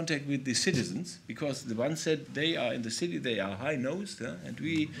any contact with the citizens, because the one said they are in the city, they are high-nosed, huh? And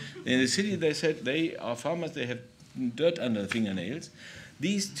we, in the city, they said they are farmers, they have dirt under fingernails.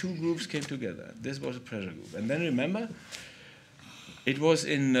 These two groups came together. This was a pressure group. And then remember, it was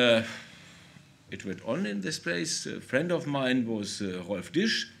in, it went on in this place. A friend of mine was Rolf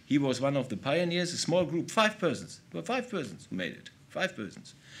Disch. He was one of the pioneers, a small group, 5 persons. There were 5 persons who made it, 5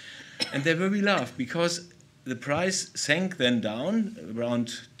 persons. And they were beloved because the price sank then down around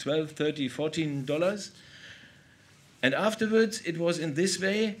 $12, $13, $14. And afterwards, it was in this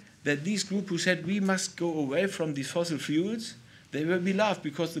way that this group who said we must go away from these fossil fuels, they were beloved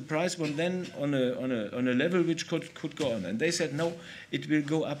because the price was then on a level which could go on. And they said, no, it will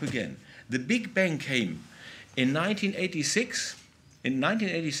go up again. The Big Bang came in 1986,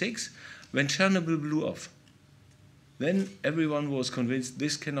 when Chernobyl blew off. Then everyone was convinced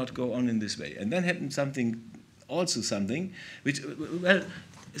this cannot go on in this way. And then happened something which, well,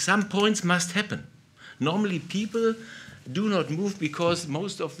 some points must happen. Normally people do not move because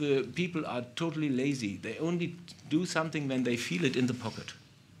most of the people are totally lazy. They only do something when they feel it in the pocket.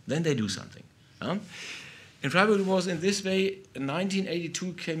 Then they do something. In Freiburg it was in this way. In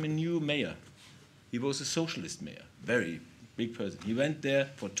 1982 came a new mayor. He was a socialist mayor, very big person. He went there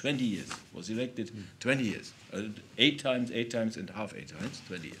for 20 years, was elected 20 years, 8 times, 8 times,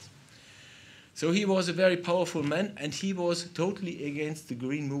 20 years. So he was a very powerful man, and he was totally against the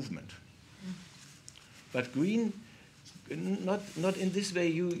green movement. But green, not in this way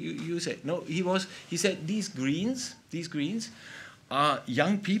you said. No, he said these greens are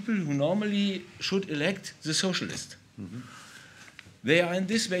young people who normally should elect the socialist. They are in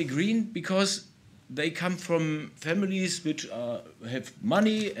this way green because they come from families which have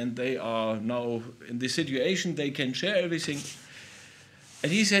money, and they are now in this situation they can share everything.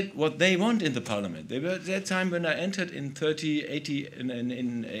 And he said what they want in the parliament. They were at that time when I entered in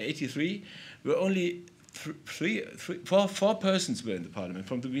 83, were only four persons were in the parliament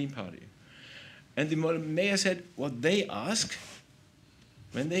from the Green Party. And the mayor said what they ask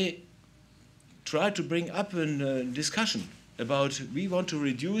when they try to bring up a discussion about we want to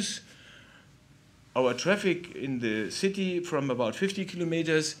reduce our traffic in the city from about 50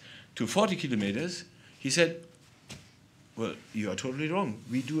 kilometers to 40 kilometers, he said, well, you are totally wrong.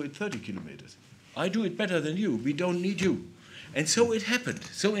 We do it 30 kilometers. I do it better than you. We don't need you. And so it happened.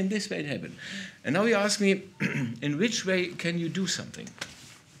 So in this way it happened. And now you ask me, in which way can you do something?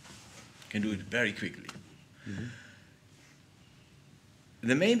 You can do it very quickly.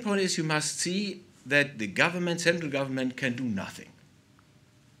 The main point is you must see that the government, central government, can do nothing.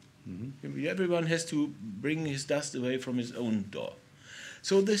 Everyone has to bring his dust away from his own door.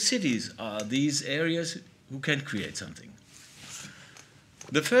 So the cities are these areas who can create something.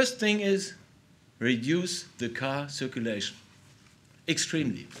 The first thing is reduce the car circulation.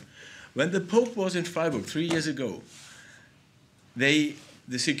 Extremely. When the Pope was in Freiburg 3 years ago, the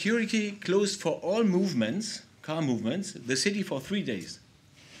security closed for all movements, car movements, the city for 3 days.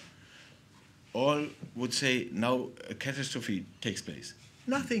 All would say now a catastrophe takes place.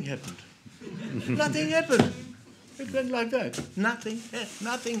 Nothing happened. Nothing happened. It went like that. Nothing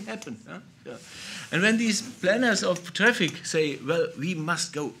happened. Huh? Yeah. And when these planners of traffic say, well, we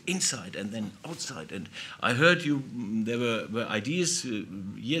must go inside and then outside, and I heard there were ideas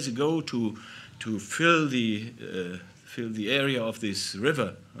years ago to fill the area of this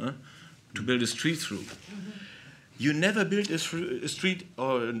river, to build a street through. You never build a street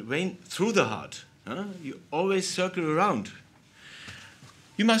or a vein through the heart. You always circle around.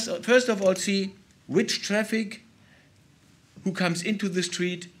 You must first of all see which traffic who comes into the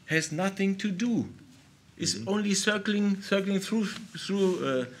street has nothing to do. Is only circling through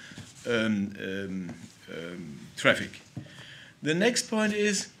traffic. The next point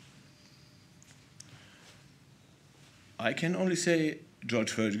is, I can only say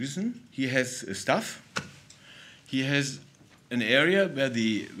George Ferguson. He has a staff. He has an area where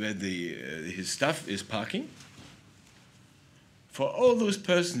his staff is parking. For all those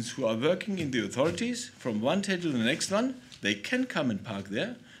persons who are working in the authorities, from one day to the next one, they can come and park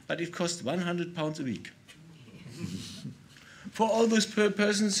there, but it costs £100 a week. For all those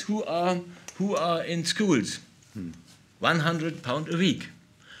persons who are in schools, £100 a week.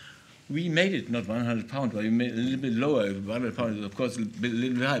 We made it not £100, but we made it a little bit lower. £100 is of course a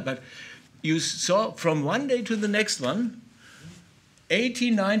little bit high, but you saw from one day to the next one,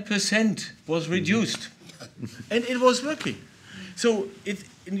 89% was reduced, and it was working. So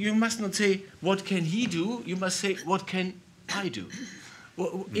you must not say, what can he do? You must say, what can I do?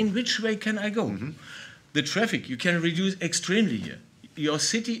 In which way can I go? The traffic, you can reduce extremely here. Your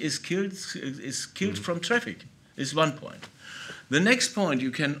city is killed from traffic, is one point. The next point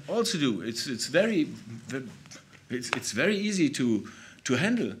you can also do, it's very easy to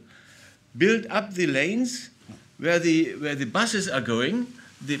handle. Build up the lanes where the buses are going,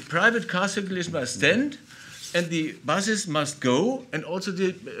 the private car circulation must stand, and the buses must go, and also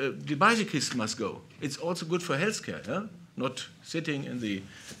the bicyclists must go. It's also good for healthcare, huh? Not sitting in the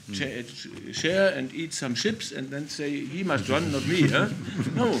chair and eat some chips and then say, he must run, not me. Huh?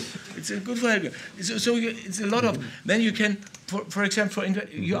 No, it's good for healthcare. So it's a lot of... Then you can, for example,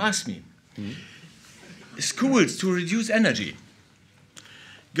 you asked me, schools to reduce energy.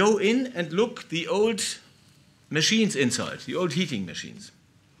 Go in and look the old machines inside, the old heating machines.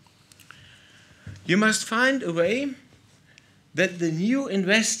 You must find a way that the new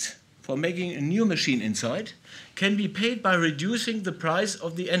invest for making a new machine inside can be paid by reducing the price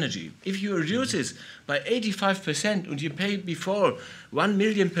of the energy. If you reduce this by 85% and you pay before 1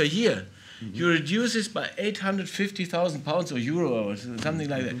 million per year, you reduce this by £850,000 or euro or something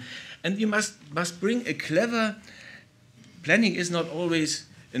like that. And you must bring a clever... Planning is not always,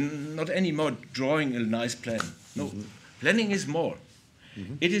 not anymore drawing a nice plan. No, planning is more.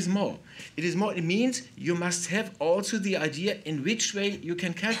 It is more. It is more. It means you must have also the idea in which way you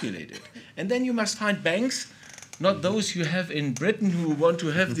can calculate it. And then you must find banks, not those you have in Britain who want to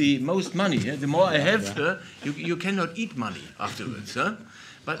have the most money. The more I have, you cannot eat money afterwards.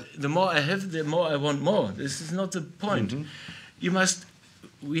 But the more I have, the more I want more. This is not the point.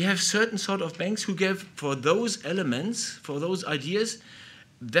 We have certain sort of banks who give for those elements, for those ideas,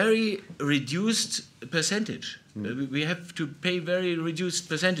 very reduced percentage. We have to pay very reduced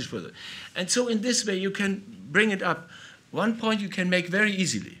percentage for it. And so in this way, you can bring it up. One point you can make very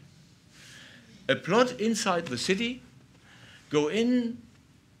easily. A plot inside the city, go in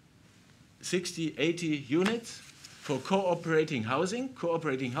 60, 80 units for cooperating housing.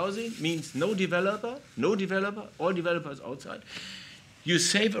 Cooperating housing means no developer, all developers outside. You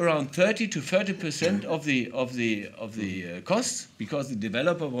save around 30 to 30% of the costs, because the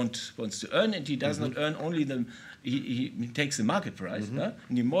developer wants to earn, and he does not earn only he takes the market price. And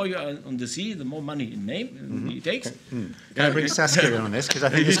the more you are on the sea, the more money he takes. Can I bring Saskia in on this, because I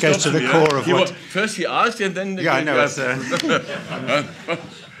think this goes to the core of what. First he asked, and then I know. So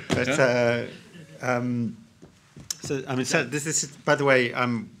I mean, so this is, by the way,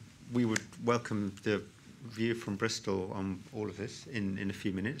 we would welcome the view from Bristol on all of this in a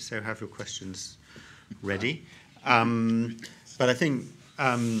few minutes, so have your questions ready. But I think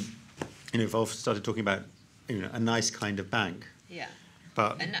Wulf started talking about a nice kind of bank. Yeah.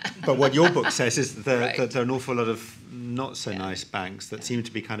 But what your book says is that Right. there are an awful lot of not so nice banks that seem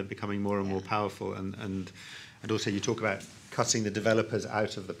to be kind of becoming more and more powerful, and also you talk about cutting the developers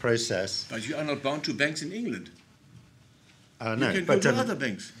out of the process. But you are not bound to banks in England. No, you can go to other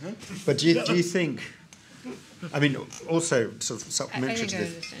banks. Huh? But do you think? I mean, also sort of supplementary to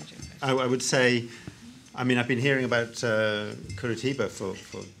this, I would say, I mean, I've been hearing about Curitiba for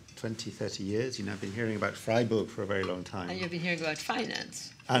 20, 30 years. I've been hearing about Freiburg for a very long time. And you've been hearing about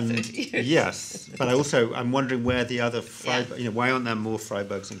finance for And 30 years. yes, but I'm wondering where the other Freiburg, why aren't there more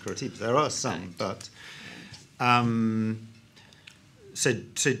Freiburgs and Curitiba? There are some, but so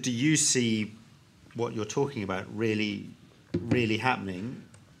do you see what you're talking about really happening,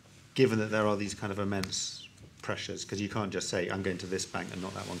 given that there are these kind of immense pressures? Because you can't just say, I'm going to this bank and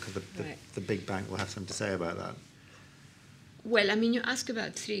not that one, because the big bank will have something to say about that. Well, I mean, you ask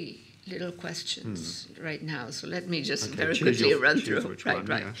about three little questions right now, so let me just very quickly run through. Right.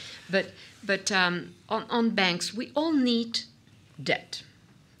 Yeah. But on banks, we all need debt.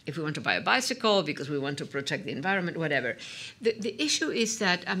 If we want to buy a bicycle, because we want to protect the environment, whatever. The issue is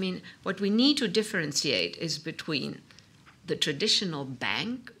that, I mean, what we need to differentiate is between the traditional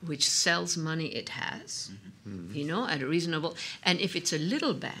bank, which sells money it has, at a reasonable, and if it's a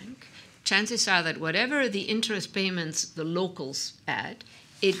little bank, chances are that whatever the interest payments the locals add,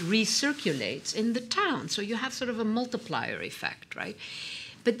 it recirculates in the town. So you have sort of a multiplier effect, right?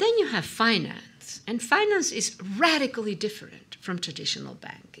 But then you have finance, and finance is radically different from traditional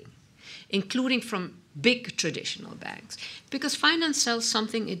banking, including from big traditional banks, because finance sells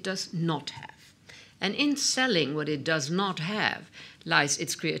something it does not have. And in selling what it does not have lies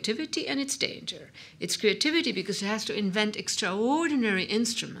its creativity and its danger. Its creativity because it has to invent extraordinary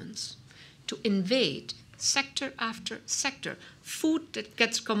instruments to invade sector after sector. Food that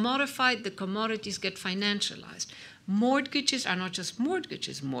gets commodified, the commodities get financialized. Mortgages are not just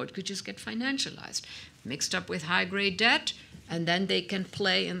mortgages. Mortgages get financialized, mixed up with high-grade debt, and then they can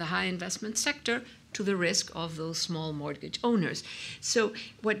play in the high investment sector to the risk of those small mortgage owners. So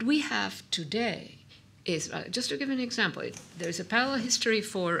what we have today is, just to give an example, there's a parallel history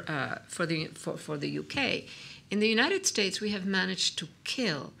for the UK. In the United States, we have managed to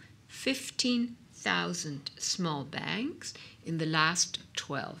kill 15,000 small banks in the last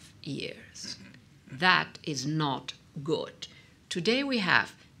 12 years. That is not good. Today we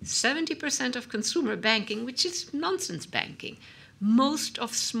have 70% of consumer banking, which is nonsense banking. Most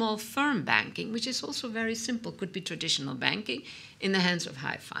of small firm banking, which is also very simple, could be traditional banking, in the hands of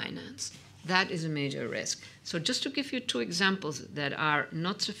high finance. That is a major risk. So just to give you two examples that are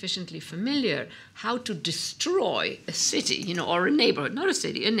not sufficiently familiar, how to destroy a city, or a neighborhood, not a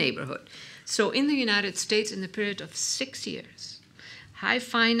city, a neighborhood. So in the United States, in the period of 6 years, high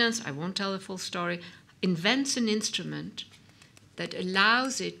finance, I won't tell the full story, invents an instrument that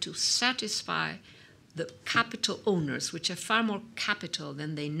allows it to satisfy the capital owners, which have far more capital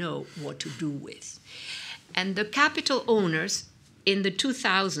than they know what to do with. And the capital owners in the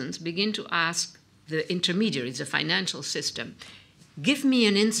 2000s begin to ask the intermediaries, the financial system, give me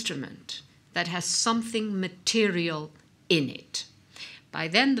an instrument that has something material in it. By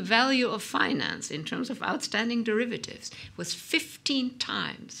then, the value of finance in terms of outstanding derivatives was 15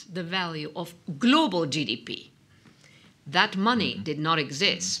 times the value of global GDP. That money did not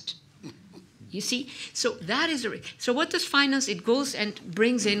exist. You see? So that is the risk. So what does finance? It goes and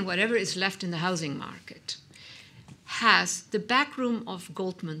brings in whatever is left in the housing market. Has the backroom of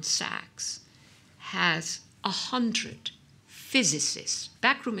Goldman Sachs has 100 physicists.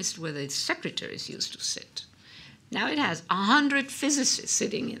 Backroom is where the secretaries used to sit. Now it has 100 physicists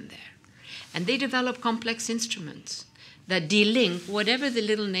sitting in there. And they develop complex instruments that delink whatever the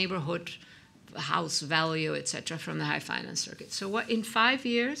little neighborhood house value, etc., from the high finance circuit. So what, in 5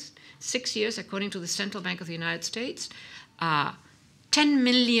 years, 6 years, according to the Central Bank of the United States, 10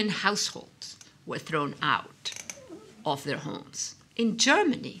 million households were thrown out of their homes. In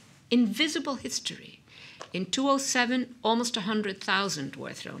Germany, invisible history. In 2007, almost 100,000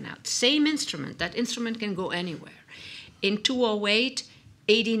 were thrown out. Same instrument. That instrument can go anywhere. In 2008,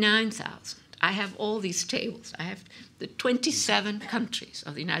 89,000. I have all these tables. I have the 27 countries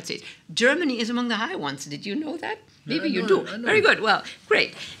of the United States. Germany is among the high ones. Did you know that? Maybe you do. Very good. Well,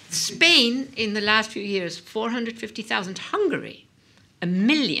 great. Spain, in the last few years, 450,000. Hungary, 1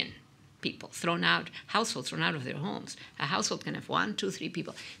 million people thrown out, households thrown out of their homes. A household can have 1, 2, 3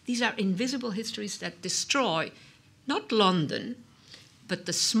 people. These are invisible histories that destroy not London, but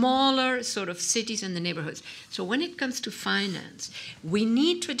the smaller sort of cities and the neighborhoods. So when it comes to finance, we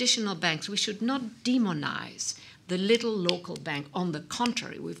need traditional banks. We should not demonize the little local bank. On the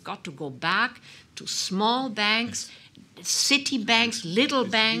contrary, we've got to go back to small banks, city banks, little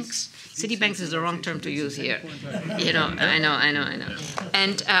banks. City banks is the wrong term to use here. You know, I know.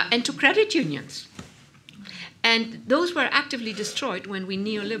 And to credit unions. And those were actively destroyed when we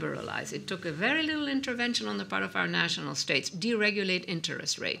neoliberalized. It took a very little intervention on the part of our national states, deregulate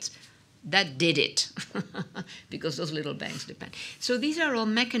interest rates. That did it, because those little banks depend. So these are all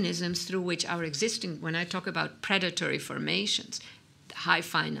mechanisms through which our existing, when I talk about predatory formations, high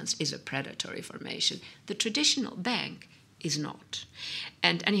finance is a predatory formation. The traditional bank is not.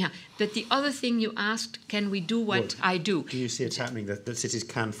 And anyhow, but the other thing you asked, can we do what I do? Do you see it happening, that cities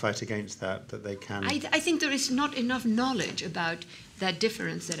can fight against that they can? I think there is not enough knowledge about that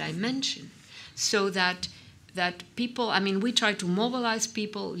difference that I mentioned, so that people, I mean, we try to mobilize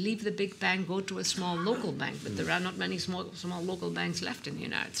people, leave the big bank, go to a small local bank, but there are not many small local banks left in the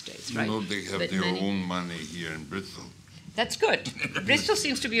United States, right? You know, they have their own money here in Bristol. That's good. Bristol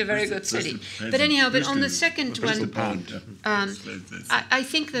seems to be a very good city. But anyhow, but on the second one, I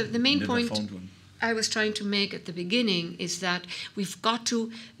think the main point I was trying to make at the beginning is that we've got to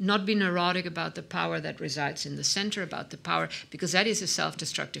not be neurotic about the power that resides in the center, about the power, because that is a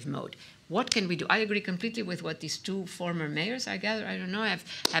self-destructive mode. What can we do? I agree completely with what these 2 former mayors, I gather, I don't know,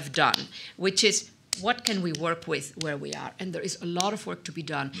 have done, which is, what can we work with where we are? And there is a lot of work to be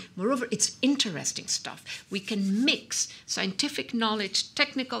done. Moreover, it's interesting stuff. We can mix scientific knowledge,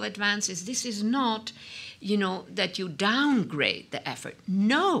 technical advances. This is not, you know, that you downgrade the effort.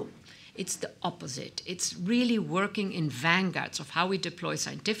 No, it's the opposite. It's really working in vanguards of how we deploy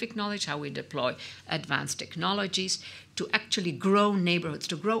scientific knowledge, how we deploy advanced technologies to actually grow neighborhoods,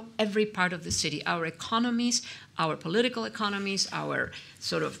 to grow every part of the city. Our economies, our political economies, our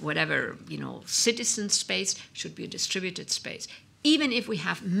sort of whatever, you know, citizen space should be a distributed space, even if we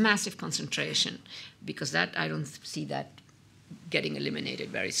have massive concentration, because that, I don't see that getting eliminated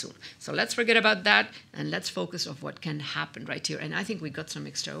very soon. So let's forget about that, and let's focus on what can happen right here. And I think we got some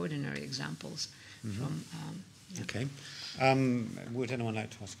extraordinary examples from... Yeah. Okay. Would anyone like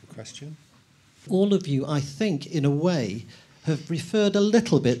to ask a question? All of you, I think, in a way, have referred a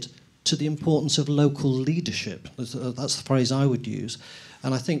little bit to the importance of local leadership. That's the phrase I would use.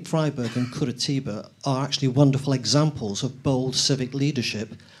 And I think Freiburg and Curitiba are actually wonderful examples of bold civic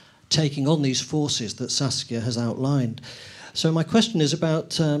leadership taking on these forces that Saskia has outlined. So my question is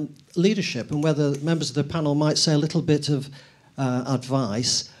about leadership, and whether members of the panel might say a little bit of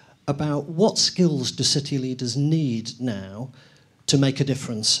advice about what skills do city leaders need now to make a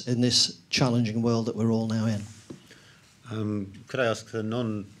difference in this challenging world that we're all now in. Could I ask the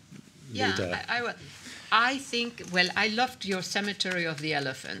non-leader? Yeah, I will. I think, well, I loved your Cemetery of the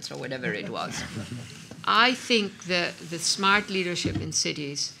Elephants, or whatever it was. I think the smart leadership in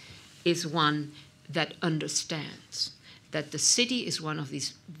cities is one that understands that the city is one of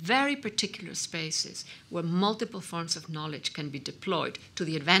these very particular spaces where multiple forms of knowledge can be deployed to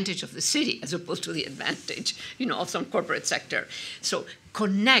the advantage of the city as opposed to the advantage, you know, of some corporate sector. So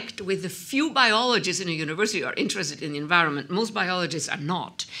connect with the few biologists in a university who are interested in the environment. Most biologists are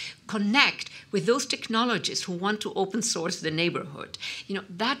not. Connect with those technologists who want to open source the neighborhood. You know,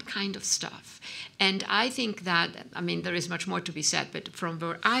 that kind of stuff. And I think that, I mean, there is much more to be said, but from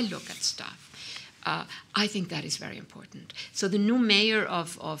where I look at stuff, I think that is very important. So the new mayor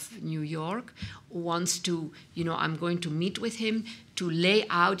of New York wants to, you know, I'm going to meet with him to lay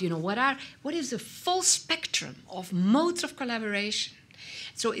out, you know, what is the full spectrum of modes of collaboration.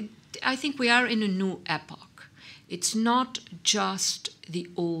 So I think we are in a new epoch. It's not just the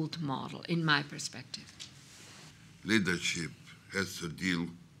old model, in my perspective. Leadership has to deal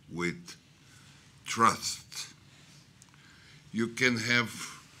with trust. You can have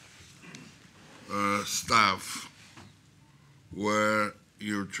staff where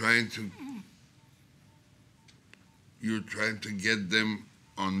you're trying to get them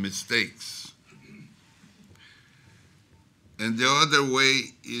on mistakes. And the other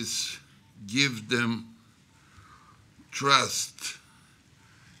way is give them trust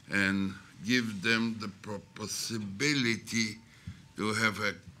and give them the possibility to have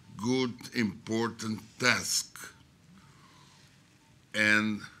a good, important task.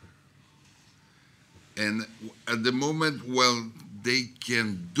 And at the moment, while they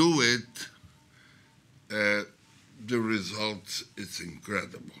can do it, the result is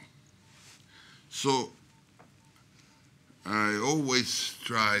incredible. So I always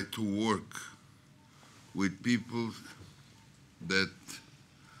try to work with people that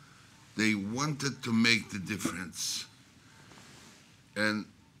they wanted to make the difference. And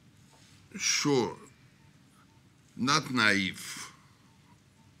sure, not naive,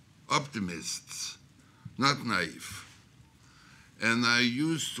 optimists, not naive. And I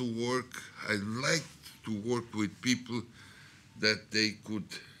used to work, I liked to work with people that they could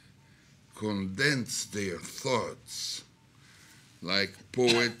condense their thoughts, like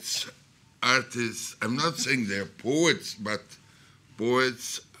poets, artists. I'm not saying they're poets, but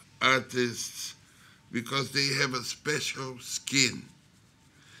poets, artists, because they have a special skin.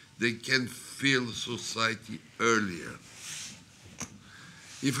 They can feel society earlier.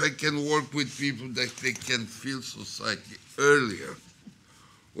 If I can work with people that they can feel society earlier,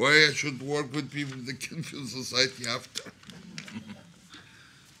 why I should work with people that can feel society after?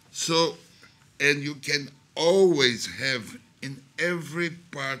 So, and you can always have in every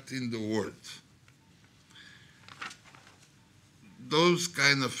part in the world those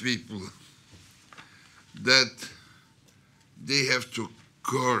kind of people that they have to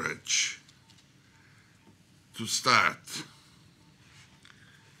courage to start.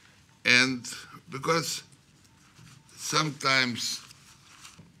 And because sometimes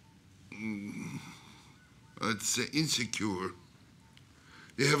let's say insecure,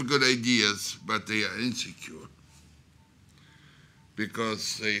 they have good ideas, but they are insecure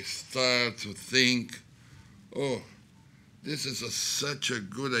because they start to think, oh, this is such a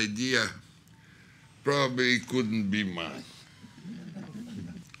good idea, probably couldn't be mine.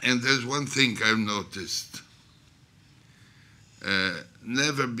 And there's one thing I've noticed.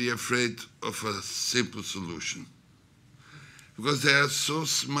 Never be afraid of a simple solution. Because there's so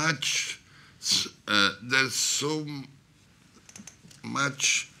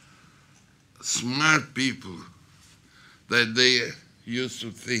much smart people that they used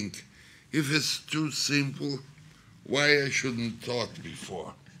to think, if it's too simple, why I shouldn't thought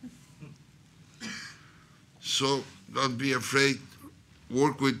before? So don't be afraid.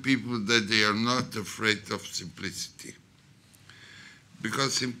 Work with people that they are not afraid of simplicity.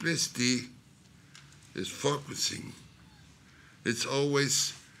 Because simplicity is focusing. It's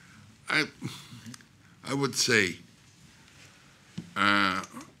always, I would say, I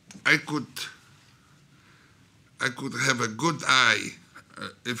could have a good eye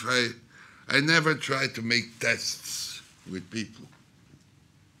if I never try to make tests with people.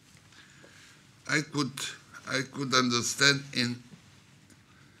 I could understand in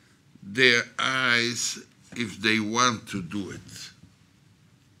their eyes if they want to do it.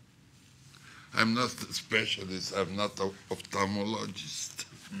 I'm not a specialist, I'm not an ophthalmologist,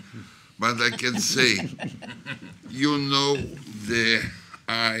 but I can say, you know the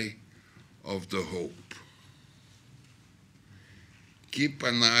eye of the hope. Keep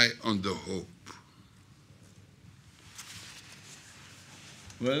an eye on the hope.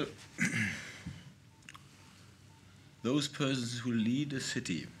 Well, those persons who lead a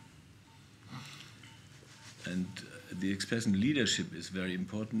city, and the expression leadership is very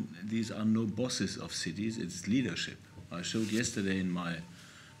important. These are no bosses of cities, it's leadership. I showed yesterday in my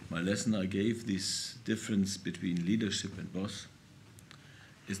lesson, I gave this difference between leadership and boss.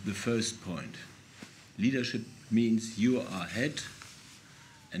 Is the first point. Leadership means you are head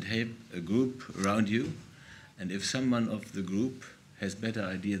and have a group around you, and if someone of the group has better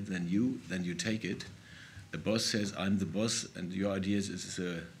ideas than you take it. The boss says, I'm the boss, and your ideas is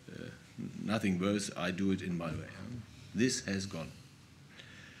nothing worse, I do it in my way. This has gone.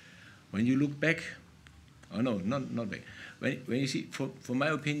 When you look back, oh no, not back. When you see, for my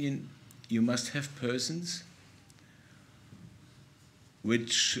opinion, you must have persons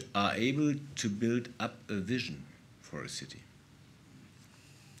which are able to build up a vision for a city.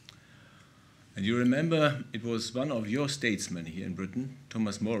 And you remember, it was one of your statesmen here in Britain,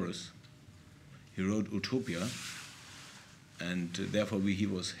 Thomas Morris. He wrote Utopia, and therefore he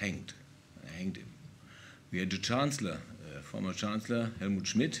was hanged. I hanged him. We had the Chancellor, former Chancellor Helmut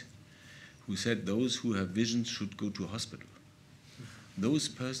Schmidt, who said those who have visions should go to hospital. those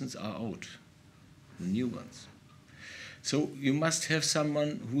persons are out, the new ones. So you must have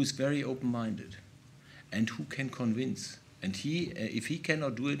someone who is very open-minded and who can convince. And he, if he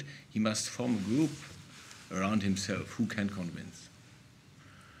cannot do it, he must form a group around himself who can convince.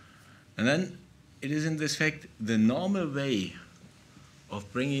 And then it is in this fact the normal way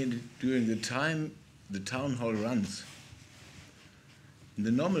of bringing it during the time the town hall runs. In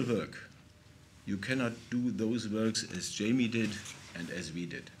the normal work, you cannot do those works as Jaime did and as we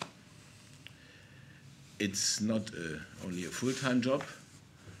did. It's not only a full-time job,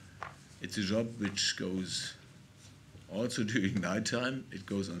 it's a job which goes also during nighttime, it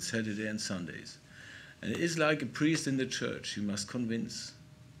goes on Saturday and Sundays. And it is like a priest in the church, you must convince.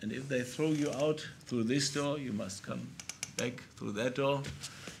 And if they throw you out through this door, you must come back through that door.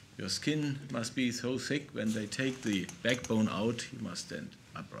 Your skin must be so thick, when they take the backbone out, you must stand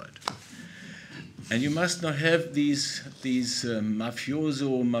upright. And you must not have these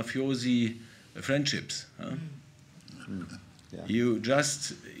mafiosi friendships. Huh? Yeah. You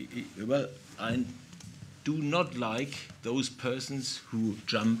just, well, I do not like those persons who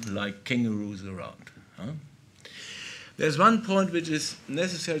jump like kangaroos around. Huh? There's one point which is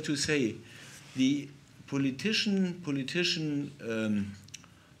necessary to say. The politician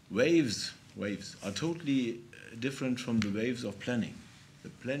waves are totally different from the waves of planning. The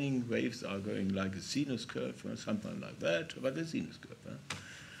planning waves are going like a sinus curve or something like that, but a sinus curve. Huh?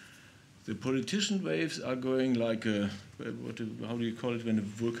 The politician waves are going like a, how do you call it when a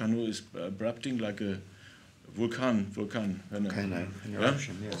volcano is erupting, like a volcano, an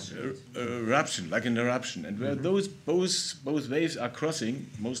eruption, yes. Eruption, like an eruption. And where those both waves are crossing,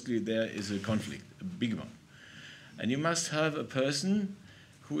 mostly there is a conflict, a big one. And you must have a person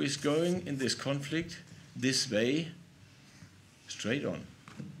who is going in this conflict this way, straight on,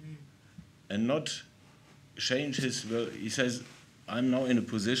 and not change his, well, he says, I'm now in a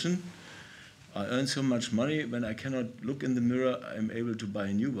position, I earn so much money, when I cannot look in the mirror, I'm able to buy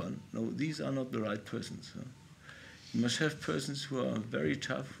a new one. No, these are not the right persons. Huh? You must have persons who are very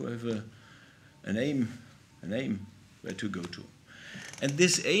tough, who have an aim where to go to. And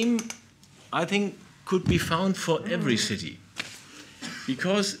this aim, I think, could be found for every city.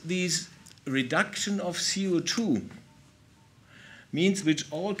 Because this reduction of CO2 means,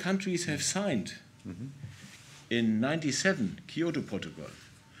 which all countries have signed in '97, Kyoto Protocol.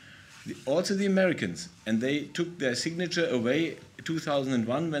 Also the Americans, and they took their signature away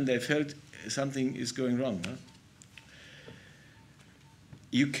 2001 when they felt something is going wrong. Huh?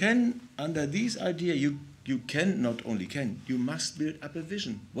 You can, under this idea, you can, not only can, you must build up a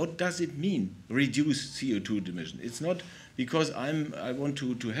vision. What does it mean, reduce CO2 emission? It's not because I want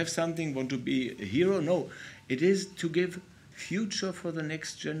to have something, want to be a hero. No, it is to give future for the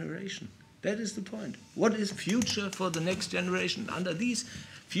next generation. That is the point. What is future for the next generation? Under these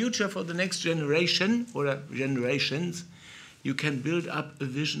future for the next generation, or generations, you can build up a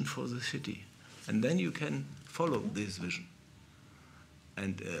vision for the city. And then you can follow this vision.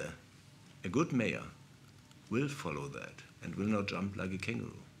 And a good mayor will follow that and will not jump like a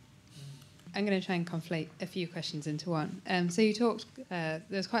kangaroo. I'm going to try and conflate a few questions into one. So you talked,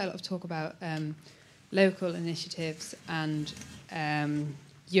 there's quite a lot of talk about local initiatives and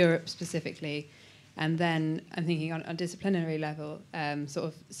Europe specifically, and then I'm thinking on a disciplinary level, sort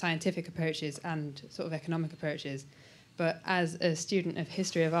of scientific approaches and sort of economic approaches. But as a student of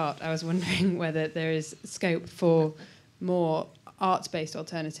history of art, I was wondering whether there is scope for more arts-based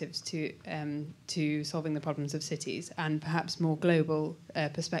alternatives to solving the problems of cities, and perhaps more global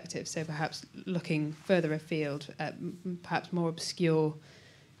perspectives. So perhaps looking further afield, perhaps more obscure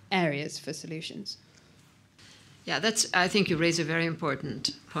areas for solutions. Yeah, I think you raise a very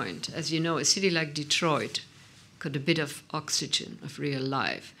important point. As you know, a city like Detroit got a bit of oxygen of real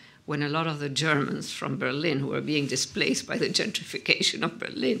life when a lot of the Germans from Berlin, who were being displaced by the gentrification of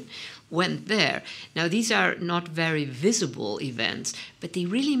Berlin, went there. Now, these are not very visible events, but they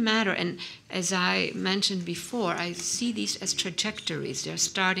really matter. And as I mentioned before, I see these as trajectories. They're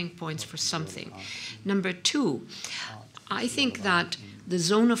starting points for something. Number two, I think that the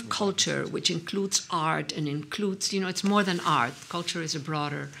zone of culture, which includes art and includes, it's more than art. Culture is a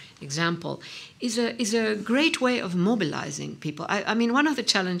broader example, is a great way of mobilizing people. I mean, one of the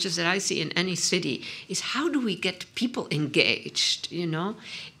challenges that I see in any city is how do we get people engaged,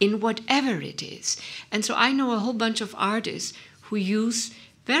 in whatever it is. And so I know a whole bunch of artists who use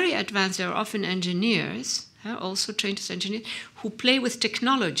very advanced, they're often engineers, also trained as engineers, who play with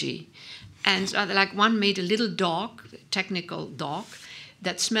technology. And like one made a little dog, technical dog,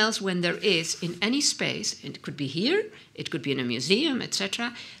 that smells when there is in any space, and it could be here, it could be in a museum,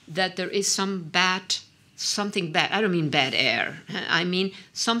 etc., that there is some bad something bad. I don't mean bad air. I mean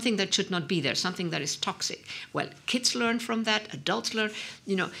something that should not be there, something that is toxic. Well, kids learn from that, adults learn,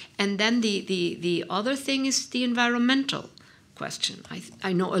 And then the other thing is the environmental question.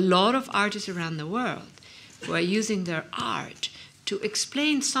 I know a lot of artists around the world who are using their art to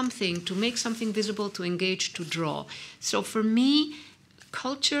explain something, to make something visible, to engage, to draw. So for me,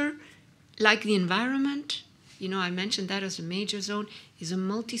 culture, like the environment, I mentioned that as a major zone, is a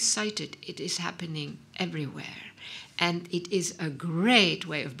multi-sited. It is happening everywhere. And it is a great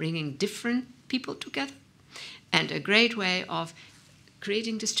way of bringing different people together and a great way of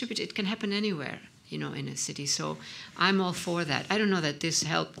creating distributed. It can happen anywhere, in a city. So I'm all for that. I don't know that this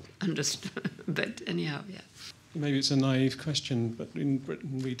helped understand, but anyhow, yeah. Maybe it's a naive question, but in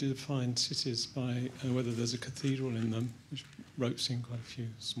Britain we define cities by whether there's a cathedral in them, which ropes in quite a few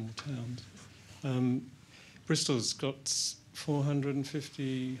small towns. Bristol's got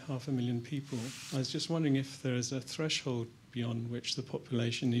 450, 500,000 people. I was just wondering if there is a threshold beyond which the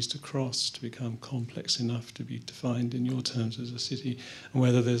population needs to cross to become complex enough to be defined in your terms as a city, and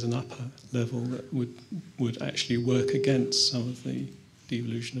whether there's an upper level that would actually work against some of the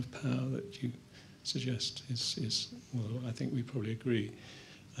devolution of power that you suggest is well, I think we probably agree,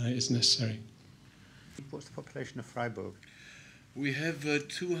 is necessary. What's the population of Freiburg? We have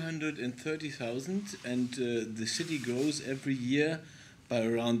 230,000, and the city grows every year by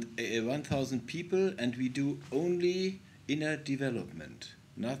around 1,000 people, and we do only inner development,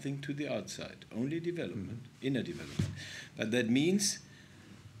 nothing to the outside, only development, inner development. But that means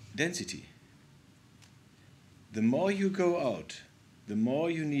density. The more you go out, the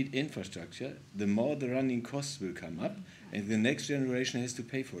more you need infrastructure, the more the running costs will come up, and the next generation has to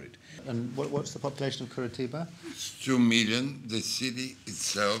pay for it. And what's the population of Curitiba? It's 2 million, the city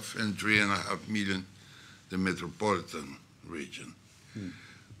itself, and 3.5 million, the metropolitan region.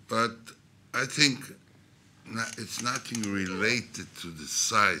 But I think it's nothing related to the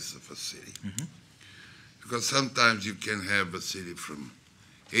size of a city. Because sometimes you can have a city from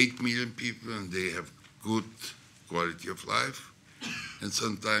 8 million people and they have good quality of life. And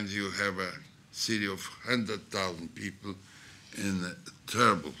sometimes you have a city of 100,000 people in a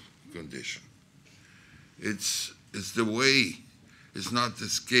terrible condition. It's the way, it's not the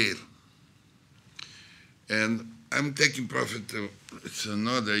scale. And I'm taking profit of, it's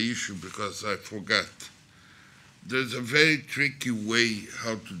another issue because I forgot. There's a very tricky way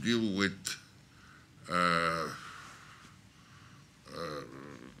how to deal with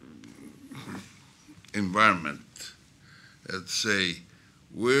environment. Let's say,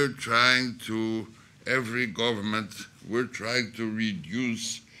 we're trying to, every government, we're trying to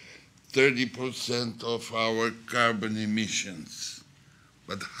reduce 30% of our carbon emissions.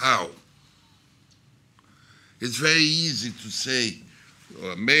 But how? It's very easy to say,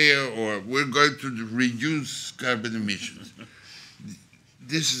 Mayor, or we're going to reduce carbon emissions.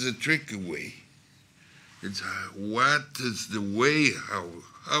 This is a tricky way. It's what is the way,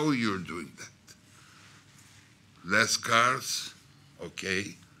 how you're doing that? Less cars,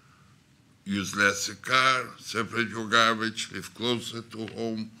 okay. Use less a car, separate your garbage, live closer to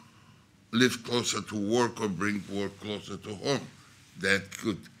home, live closer to work or bring work closer to home. That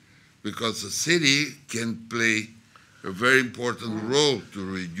could, because the city can play a very important role to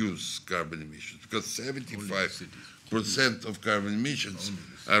reduce carbon emissions, because 75% of carbon emissions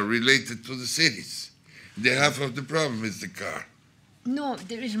are related to the cities. The half of the problem is the car. No,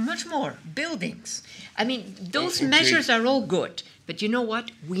 there is much more. Buildings. I mean, those measures are all good. But you know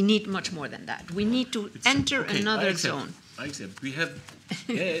what? We need much more than that. We need to enter another zone. I accept. We have.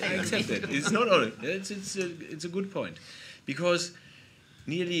 Yeah, I accept that. It's not all. It's a good point, because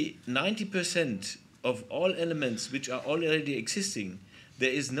nearly 90% of all elements which are already existing, there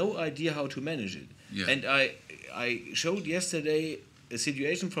is no idea how to manage it. Yeah. And I showed yesterday a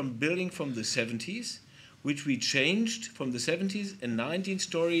situation from building from the 70s, which we changed from the 70s, a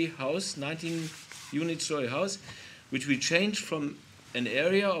 19-unit story house, which we changed from an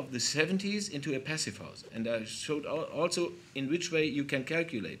area of the 70s into a passive house. And I showed also in which way you can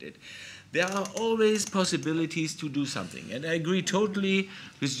calculate it. There are always possibilities to do something. And I agree totally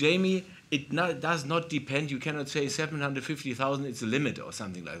with Jaime. It does not depend. You cannot say 750,000 is the limit or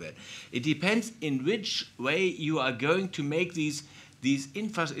something like that. It depends in which way you are going to make these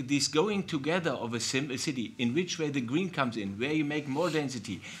going together of a city, in which way the green comes in, where you make more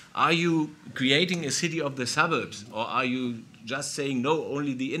density. Are you creating a city of the suburbs, or are you just saying no,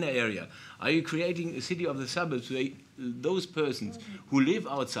 only the inner area? Are you creating a city of the suburbs where those persons who live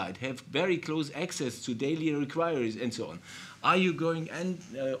outside have very close access to daily requirements and so on? Are you going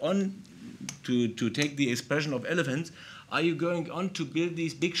on to take the expression of elephants? are you going on to build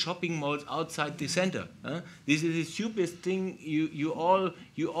these big shopping malls outside the center? This is the stupidest thing you all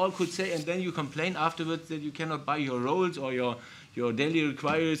could say, and then you complain afterwards that you cannot buy your rolls or your daily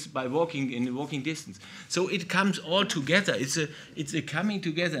requires by walking in walking distance. So it comes all together. It's a coming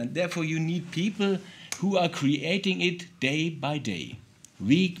together, and therefore you need people who are creating it day by day,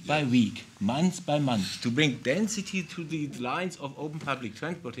 week by week, month by month, to bring density to the lines of open public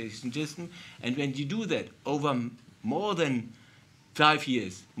transportation system. And when you do that over more than 5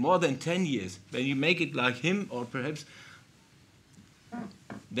 years, more than 10 years, when you make it like him, or perhaps,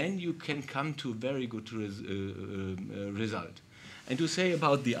 then you can come to a very good result. And to say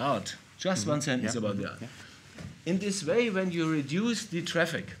about the art, just one sentence about the art. Yeah. In this way, when you reduce the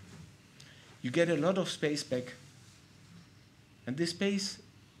traffic, you get a lot of space back. And this space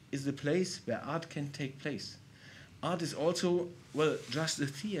is the place where art can take place. Art is also, well, just a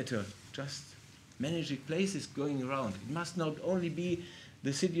theater, just managing places going around. It must not only be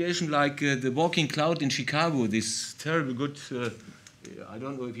the situation like the Walking Cloud in Chicago, this terrible good, I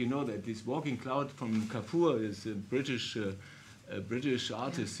don't know if you know that, this Walking Cloud from Kapoor is a British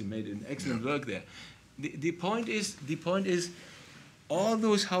artist who made an excellent work there. The point is, all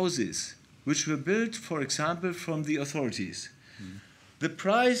those houses which were built, for example, from the authorities, the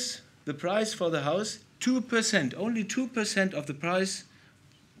price for the house, 2%, only 2% of the price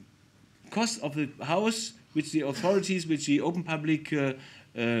cost of the house, which the authorities, which the open public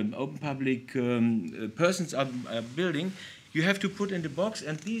persons are building, you have to put in the box,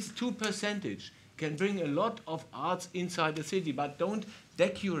 and these 2% can bring a lot of arts inside the city, but don't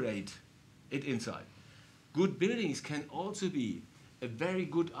decorate it inside. Good buildings can also be a very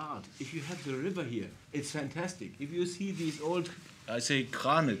good art. If you have the river here, it's fantastic. If you see these old, I say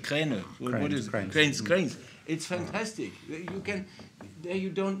Kräne, cranes, it's fantastic. You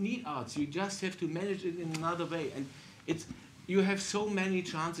don't need arts. You just have to manage it in another way. And you have so many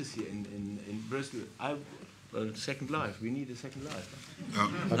chances here in Bristol. Second life. We need a second life.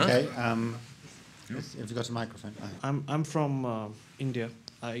 Okay. Have you got a microphone? I'm from India.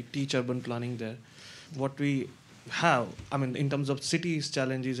 I teach urban planning there. What we have, in terms of cities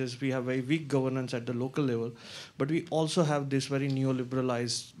challenges, is we have very weak governance at the local level, but we also have this very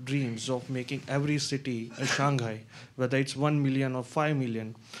neoliberalized dreams of making every city a Shanghai, whether it's 1 million or 5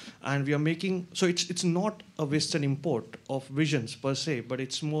 million. And we are making, so it's not a Western import of visions per se, but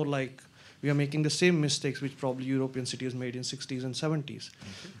it's more like we are making the same mistakes which probably European cities made in 60s and 70s.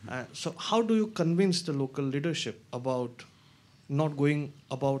 So how do you convince the local leadership about not going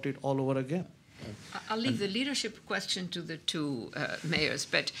about it all over again? I'll leave the leadership question to the two mayors,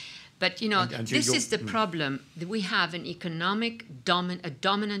 but this is the problem. We have an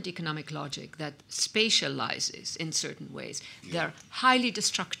dominant economic logic that spatializes in certain ways. They're highly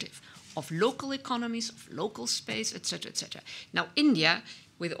destructive of local economies, of local space, etc., etc. Now, India,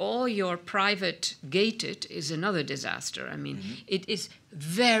 with all your private gated, is another disaster. It is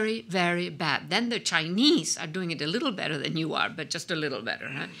very, very bad. Then the Chinese are doing it a little better than you are, but just a little better.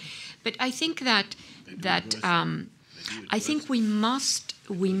 Huh? But I think I think we must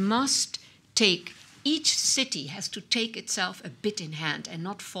take, each city has to take itself a bit in hand and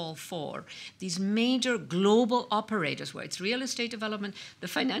not fall for these major global operators, where it's real estate development. The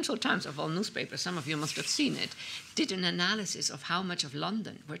Financial Times, of all newspapers, some of you must have seen it, did an analysis of how much of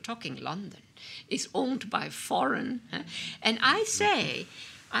London, we're talking London, is owned by foreign. And I say,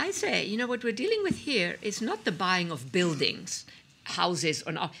 what we're dealing with here is not the buying of buildings, houses,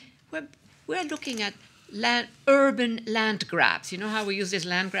 or not. We're looking at urban land grabs. You know how we use this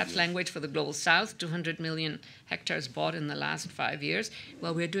land grabs language for the Global South, 200 million hectares bought in the last 5 years?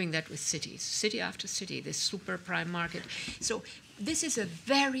 Well, we're doing that with cities, city after city, this super prime market. So this is a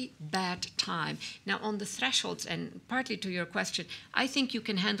very bad time. Now, on the thresholds, and partly to your question, I think you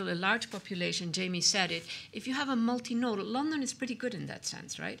can handle a large population. Jaime said it. If you have a multinodal, London is pretty good in that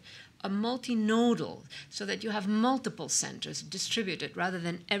sense, right? A multinodal, so that you have multiple centers distributed rather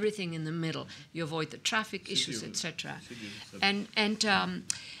than everything in the middle. You avoid the traffic issues, etc. And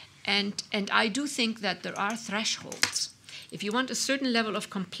I do think that there are thresholds. If you want a certain level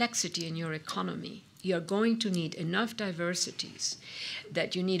of complexity in your economy, you're going to need enough diversities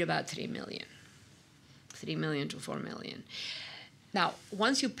that you need about 3 million to 4 million. Now,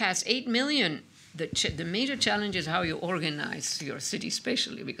 once you pass 8 million, the major challenge is how you organize your city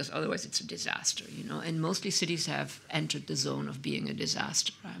spatially, because otherwise it's a disaster, and mostly cities have entered the zone of being a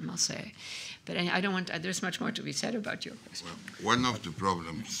disaster, I must say. But there's much more to be said about your question. Well, one of the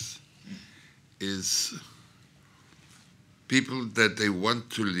problems is people that they want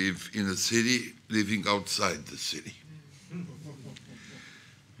to live in a city living outside the city.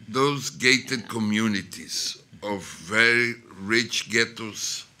 Those gated communities of very rich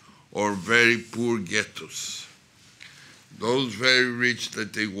ghettos or very poor ghettos. Those very rich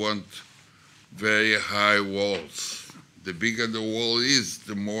that they want very high walls. The bigger the wall is,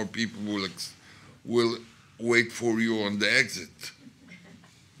 the more people will wait for you on the exit.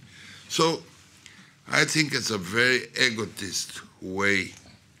 So I think it's a very egotist way.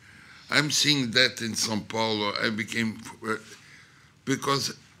 I'm seeing that in São Paulo.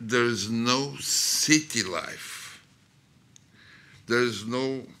 Because there is no city life. There is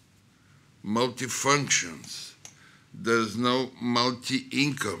no multifunctions. There's no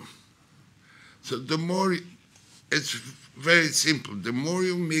multi-income. So the more, it's very simple, the more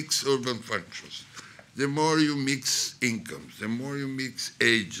you mix urban functions, the more you mix incomes, the more you mix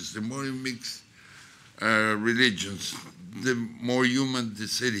ages, the more you mix religions, the more human the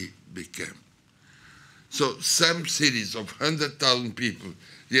city became. So some cities of 100,000 people,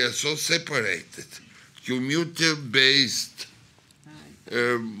 they are so separated, commuter-based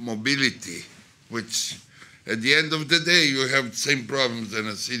mobility, which at the end of the day, you have the same problems in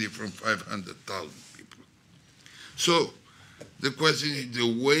a city from 500,000 people. So the question is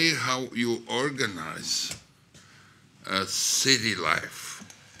the way how you organize city life.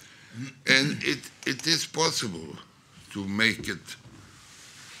 And it is possible to make it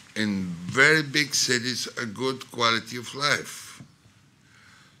in very big cities a good quality of life.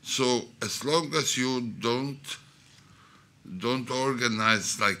 So as long as you don't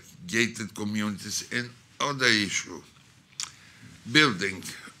organize like gated communities and other issue, building,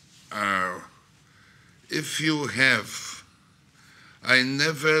 if you have, I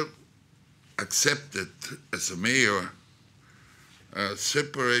never accepted as a mayor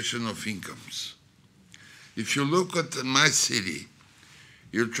separation of incomes. If you look at my city,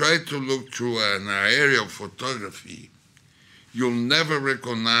 you try to look through an aerial photography, you'll never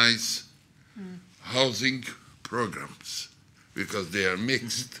recognize housing programs because they are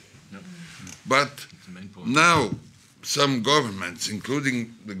mixed. But now some governments,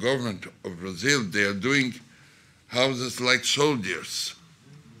 including the government of Brazil, they are doing houses like soldiers.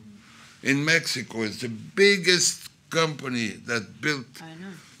 In Mexico, it's the biggest company that built. I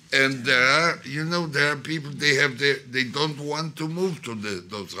know. And there are people, they don't want to move to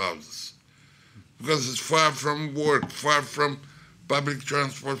those houses because it's far from work, far from public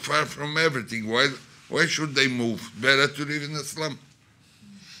transport, far from everything. Why should they move? Better to live in a slum.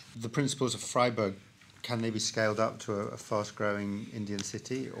 The principles of Freiburg, can they be scaled up to a fast-growing Indian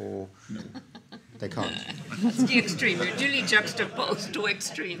city, or no? They can't? That's the extreme. You're duly juxtaposed two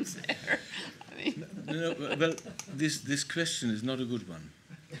extremes there. No, well, this question is not a good one.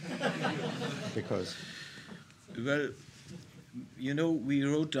 Because? Well, we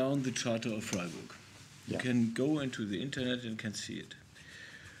wrote down the Charter of Freiburg. You can go into the internet and can see it.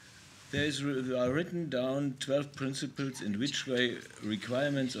 There are written down 12 principles in which way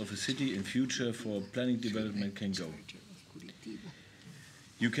requirements of a city in future for planning development can go.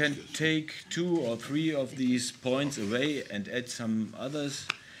 You can take 2 or 3 of these points away and add some others.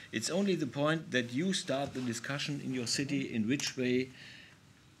 It's only the point that you start the discussion in your city in which way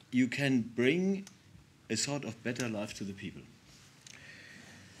you can bring a sort of better life to the people.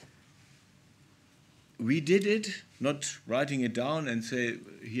 We did it, not writing it down and say,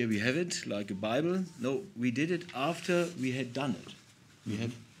 here we have it, like a Bible. No, we did it after we had done it.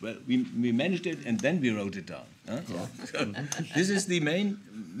 We managed it and then we wrote it down. Huh? Yeah. So this is the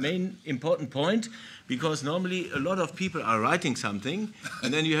main important point, because normally a lot of people are writing something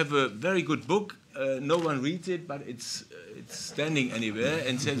and then you have a very good book, no one reads it, but it's standing anywhere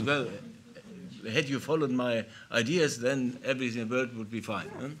and says, well, had you followed my ideas, then everything in the world would be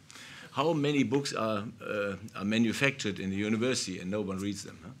fine. Huh? How many books are manufactured in the university and no one reads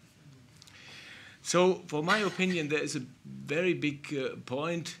them? Huh? So, for my opinion, there is a very big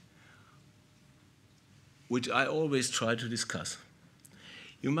point which I always try to discuss.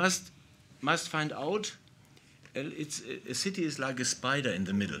 You must find out, a city is like a spider in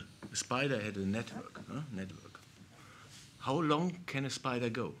the middle. A spider had a network. How long can a spider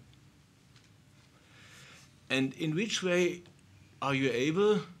go? And in which way are you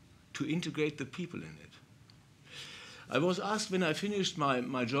able to integrate the people in it? I was asked when I finished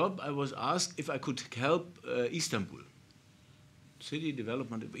my job, I was asked if I could help Istanbul, city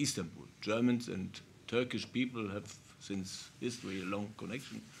development of Istanbul. Germans and Turkish people have since history a long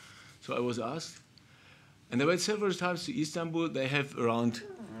connection. So I was asked, and I went several times to Istanbul. They have around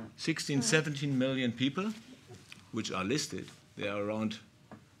 16, 17 million people which are listed. There are around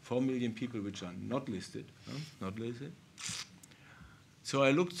 4 million people which are not listed. Not listed. So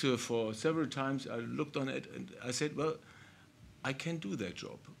I looked for several times, I looked on it and I said, well, I can do that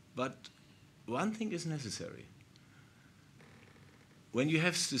job. But one thing is necessary. when you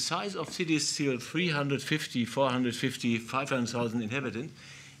have the size of cities still 350, 450, 500,000 inhabitants,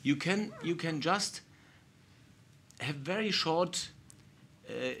 you can just have very short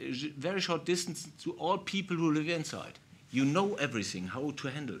distance to all people who live inside. You know everything, how to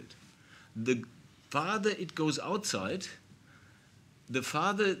handle it. The farther it goes outside, the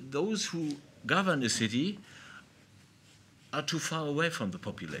farther those who govern a city are too far away from the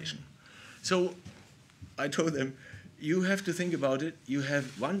population. So I told them, you have to think about it. You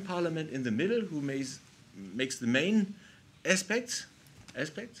have one parliament in the middle who makes the main aspects,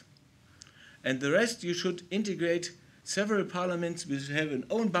 and the rest you should integrate several parliaments which have an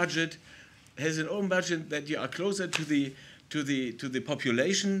own budget, that you are closer to the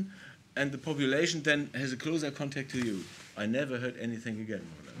population, and the population then has a closer contact to you. I never heard anything again.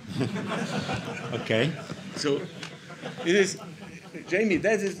 Okay. So it is, Jaime,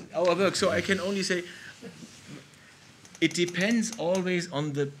 that is our work. So I can only say it depends always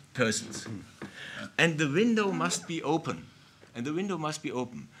on the persons. And the window must be open.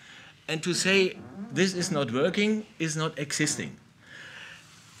 And to say this is not working is not existing.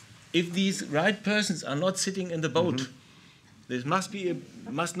 If these right persons are not sitting in the boat, this must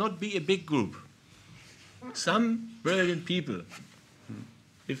not be a big group. Some brilliant people,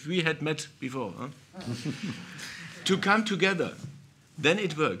 if we had met before, to come together, then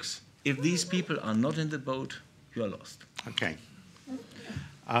it works. If these people are not in the boat, you are lost. Okay.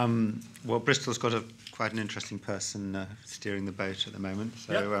 Well, Bristol's got quite an interesting person steering the boat at the moment.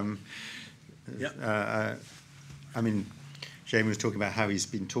 So, I mean, Jaime was talking about how he's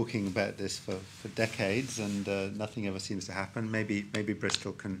been talking about this for decades, and nothing ever seems to happen. Maybe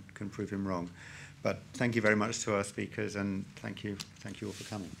Bristol can prove him wrong. But thank you very much to our speakers, and thank you all for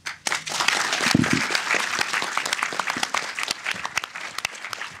coming.